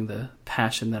continuing the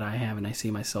passion that I have, and I see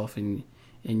myself in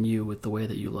you with the way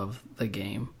that you love the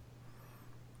game.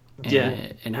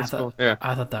 And I thought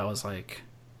that was like,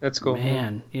 that's cool.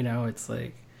 Man, it's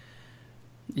like,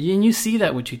 and you see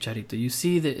that with Chicharito. You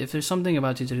see that if there's something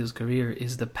about Chicharito's career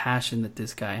is the passion that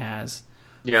this guy has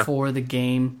for the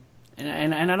game.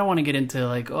 And I don't want to get into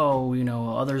like,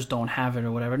 others don't have it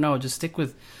or whatever. No, just stick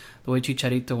with the way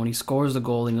Chicharito, when he scores the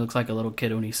goal and he looks like a little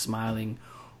kid when he's smiling,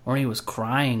 or he was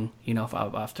crying,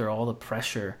 after all the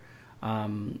pressure,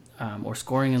 or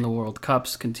scoring in the World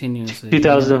Cups continuously.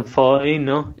 2014,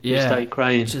 no? Yeah, he started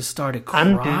crying. Just started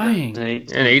crying.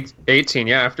 And 18,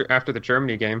 after the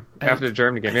Germany game. I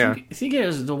think it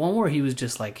was the one where he was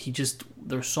just like,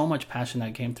 there's so much passion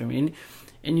that came through me.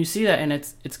 And you see that, and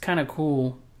it's kind of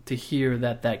cool to hear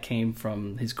that came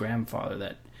from his grandfather,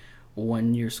 that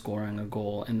when you're scoring a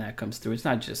goal and that comes through, it's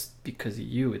not just because of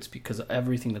you, it's because of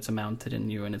everything that's amounted in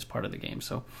you and it's part of the game.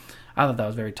 So I thought that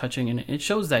was very touching, and it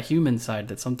shows that human side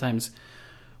that sometimes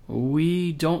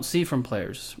we don't see from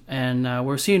players, and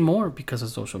we're seeing more because of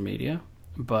social media,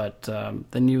 but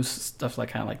the news stuff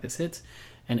kind of this hits,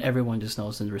 and everyone just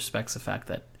knows and respects the fact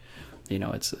that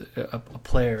it's a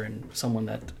player and someone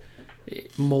that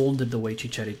molded the way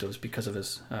Chicharito is because of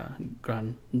his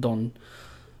Gran Don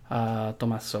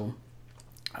Tomas. So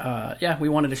we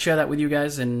wanted to share that with you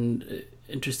guys, and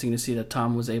interesting to see that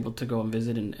Tom was able to go and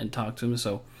visit and talk to him.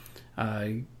 So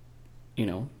to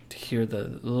hear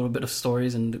the little bit of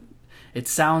stories, and it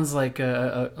sounds like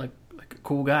a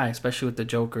cool guy, especially with the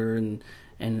Joker and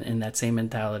that same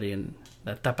mentality and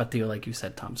that tapatio, like you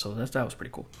said, Tom. So that was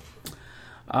pretty cool.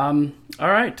 All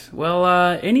right. Well,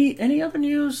 any other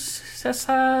news,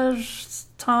 Cesar,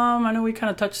 Tom? I know we kind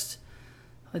of touched.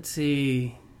 Let's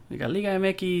see. We got Liga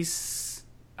MX.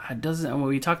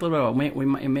 We talked a little bit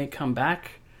about it may come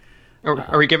back.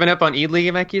 Are we giving up on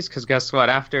Liga MX? Because guess what?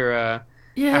 After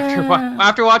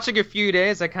watching a few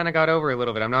days, I kind of got over a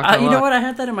little bit. I'm not. You know what? I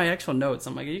had that in my actual notes.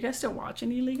 I'm like, are you guys still watching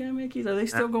Liga MX? Are they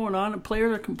still going on?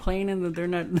 Players are complaining that they're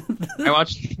not. I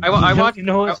watched. You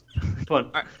know what?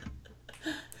 Come on.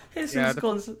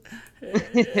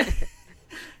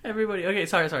 Everybody. Okay,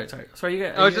 sorry. You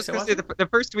guys, I was just gonna say the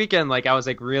first weekend, I was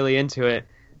really into it,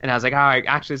 and I was like,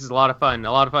 actually, this is a lot of fun,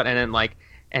 and then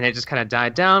and it just kind of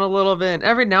died down a little bit. And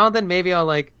every now and then, maybe I'll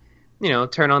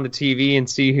turn on the TV and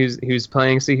see who's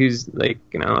playing, see who's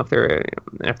if there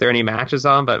are any matches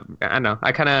on. But I don't know.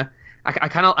 I kind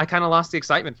of lost the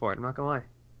excitement for it. I'm not gonna lie.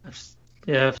 I've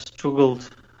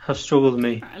struggled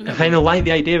me. I kind of liked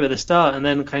the idea at the start, and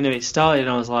then kind of it started, and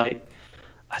I was like,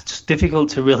 it's just difficult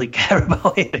to really care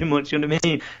about it too much. You know what I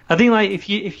mean? I think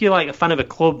if you're a fan of a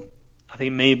club, I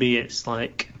think maybe it's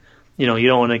you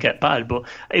don't want to get bad. But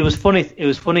it was funny. It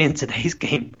was funny in today's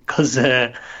game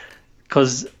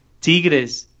because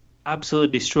Tigres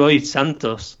absolutely destroyed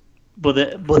Santos, but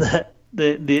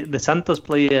the Santos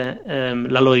player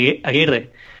Lalo Aguirre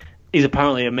is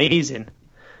apparently amazing.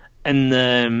 And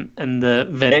the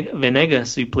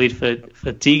Venegas, who played for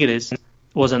Tigres,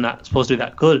 wasn't supposed to be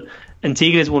that good. And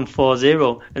Tigres won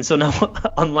 4-0. And so now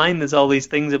online there's all these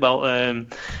things about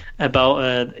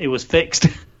it was fixed.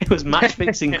 It was match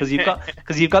fixing because you've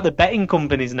got the betting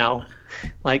companies now,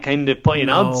 kind of putting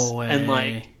odds,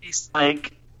 and it's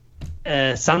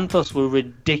Santos were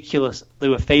ridiculous. They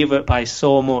were favourite by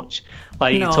so much.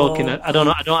 You're talking, I don't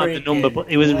have the number, but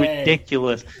it was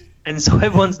ridiculous. And so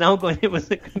everyone's now going,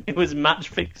 it was match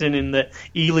fixing in the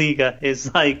E-Liga.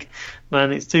 It's like,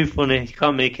 man, it's too funny. You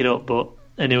can't make it up. But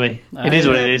anyway, it is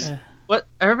what it is. What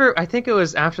I remember, I think it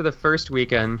was after the first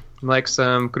weekend, like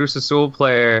some Cruz Azul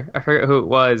player, I forget who it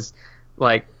was,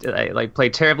 like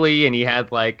played terribly, and he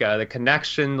had like the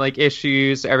connection like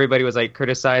issues. Everybody was like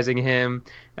criticizing him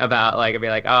about like, I'd be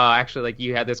like, oh, actually, like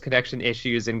you had this connection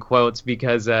issues in quotes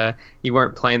because you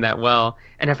weren't playing that well.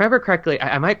 And if I remember correctly,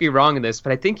 I might be wrong in this,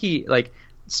 but I think he like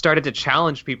started to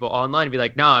challenge people online and be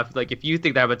like, nah, if you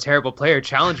think that I'm a terrible player,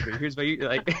 challenge me. Here's what you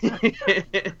like.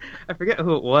 I forget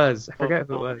who it was.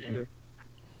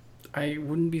 I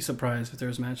wouldn't be surprised if there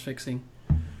was match fixing.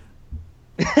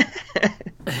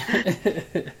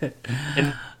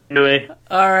 Anyway.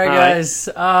 All right, guys.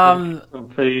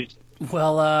 Please.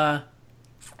 Well,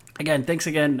 again, thanks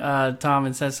again, Tom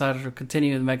and Cesar, for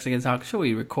continuing the Mexican Talk Show.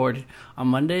 We record on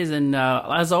Mondays, and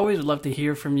as always, we'd love to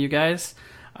hear from you guys.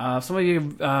 Some of you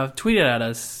tweeted at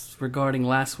us regarding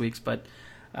last week's, but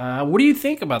what do you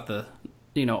think about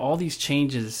all these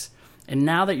changes? And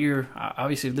now that you're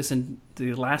obviously listened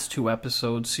to the last 2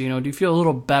 episodes, do you feel a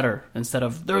little better instead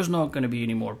of there's not going to be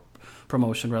any more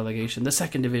promotion relegation? The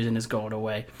second division is going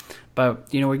away. But,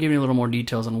 we're giving you a little more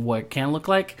details on what it can look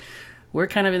like. We're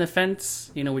kind of in the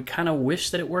fence. We kind of wish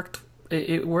that it works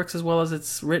as well as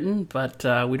it's written, but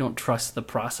we don't trust the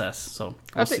process. So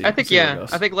I think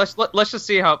let's just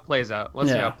see how it plays out.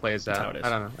 Let's see how it plays out. How it is. I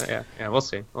don't know. Yeah, we'll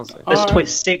see. Let's wait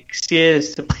 6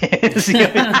 years to play.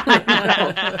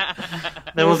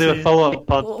 Then we'll do a follow-up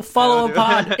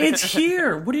pod. It's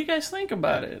here. What do you guys think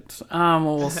about it?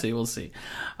 Well, we'll see.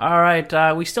 All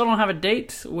right. We still don't have a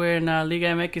date when Liga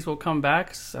MX will come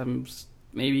back.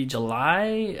 Maybe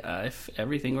July, if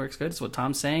everything works good. That's what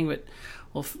Tom's saying, but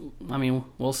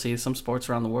we'll see. Some sports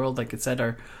around the world, like I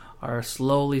said, are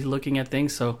slowly looking at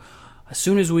things. So as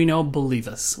soon as we know, believe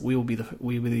us, we'll be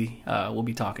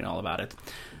talking all about it.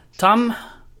 Tom,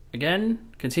 again,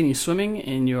 continue swimming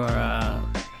in your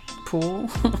pool.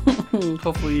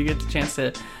 Hopefully, you get the chance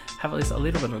to have at least a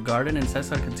little bit of a garden, and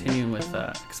Cesar continuing with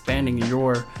expanding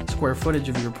your square footage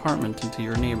of your apartment into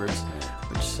your neighbors,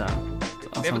 which.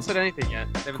 They haven't said anything yet.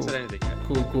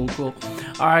 Cool.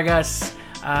 All right, guys.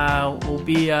 We'll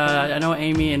be. I know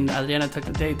Amy and Adriana took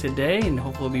the day today, and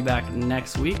hopefully we'll be back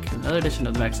next week. Another edition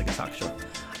of the Mexican Talk Show.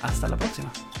 Hasta la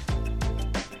próxima.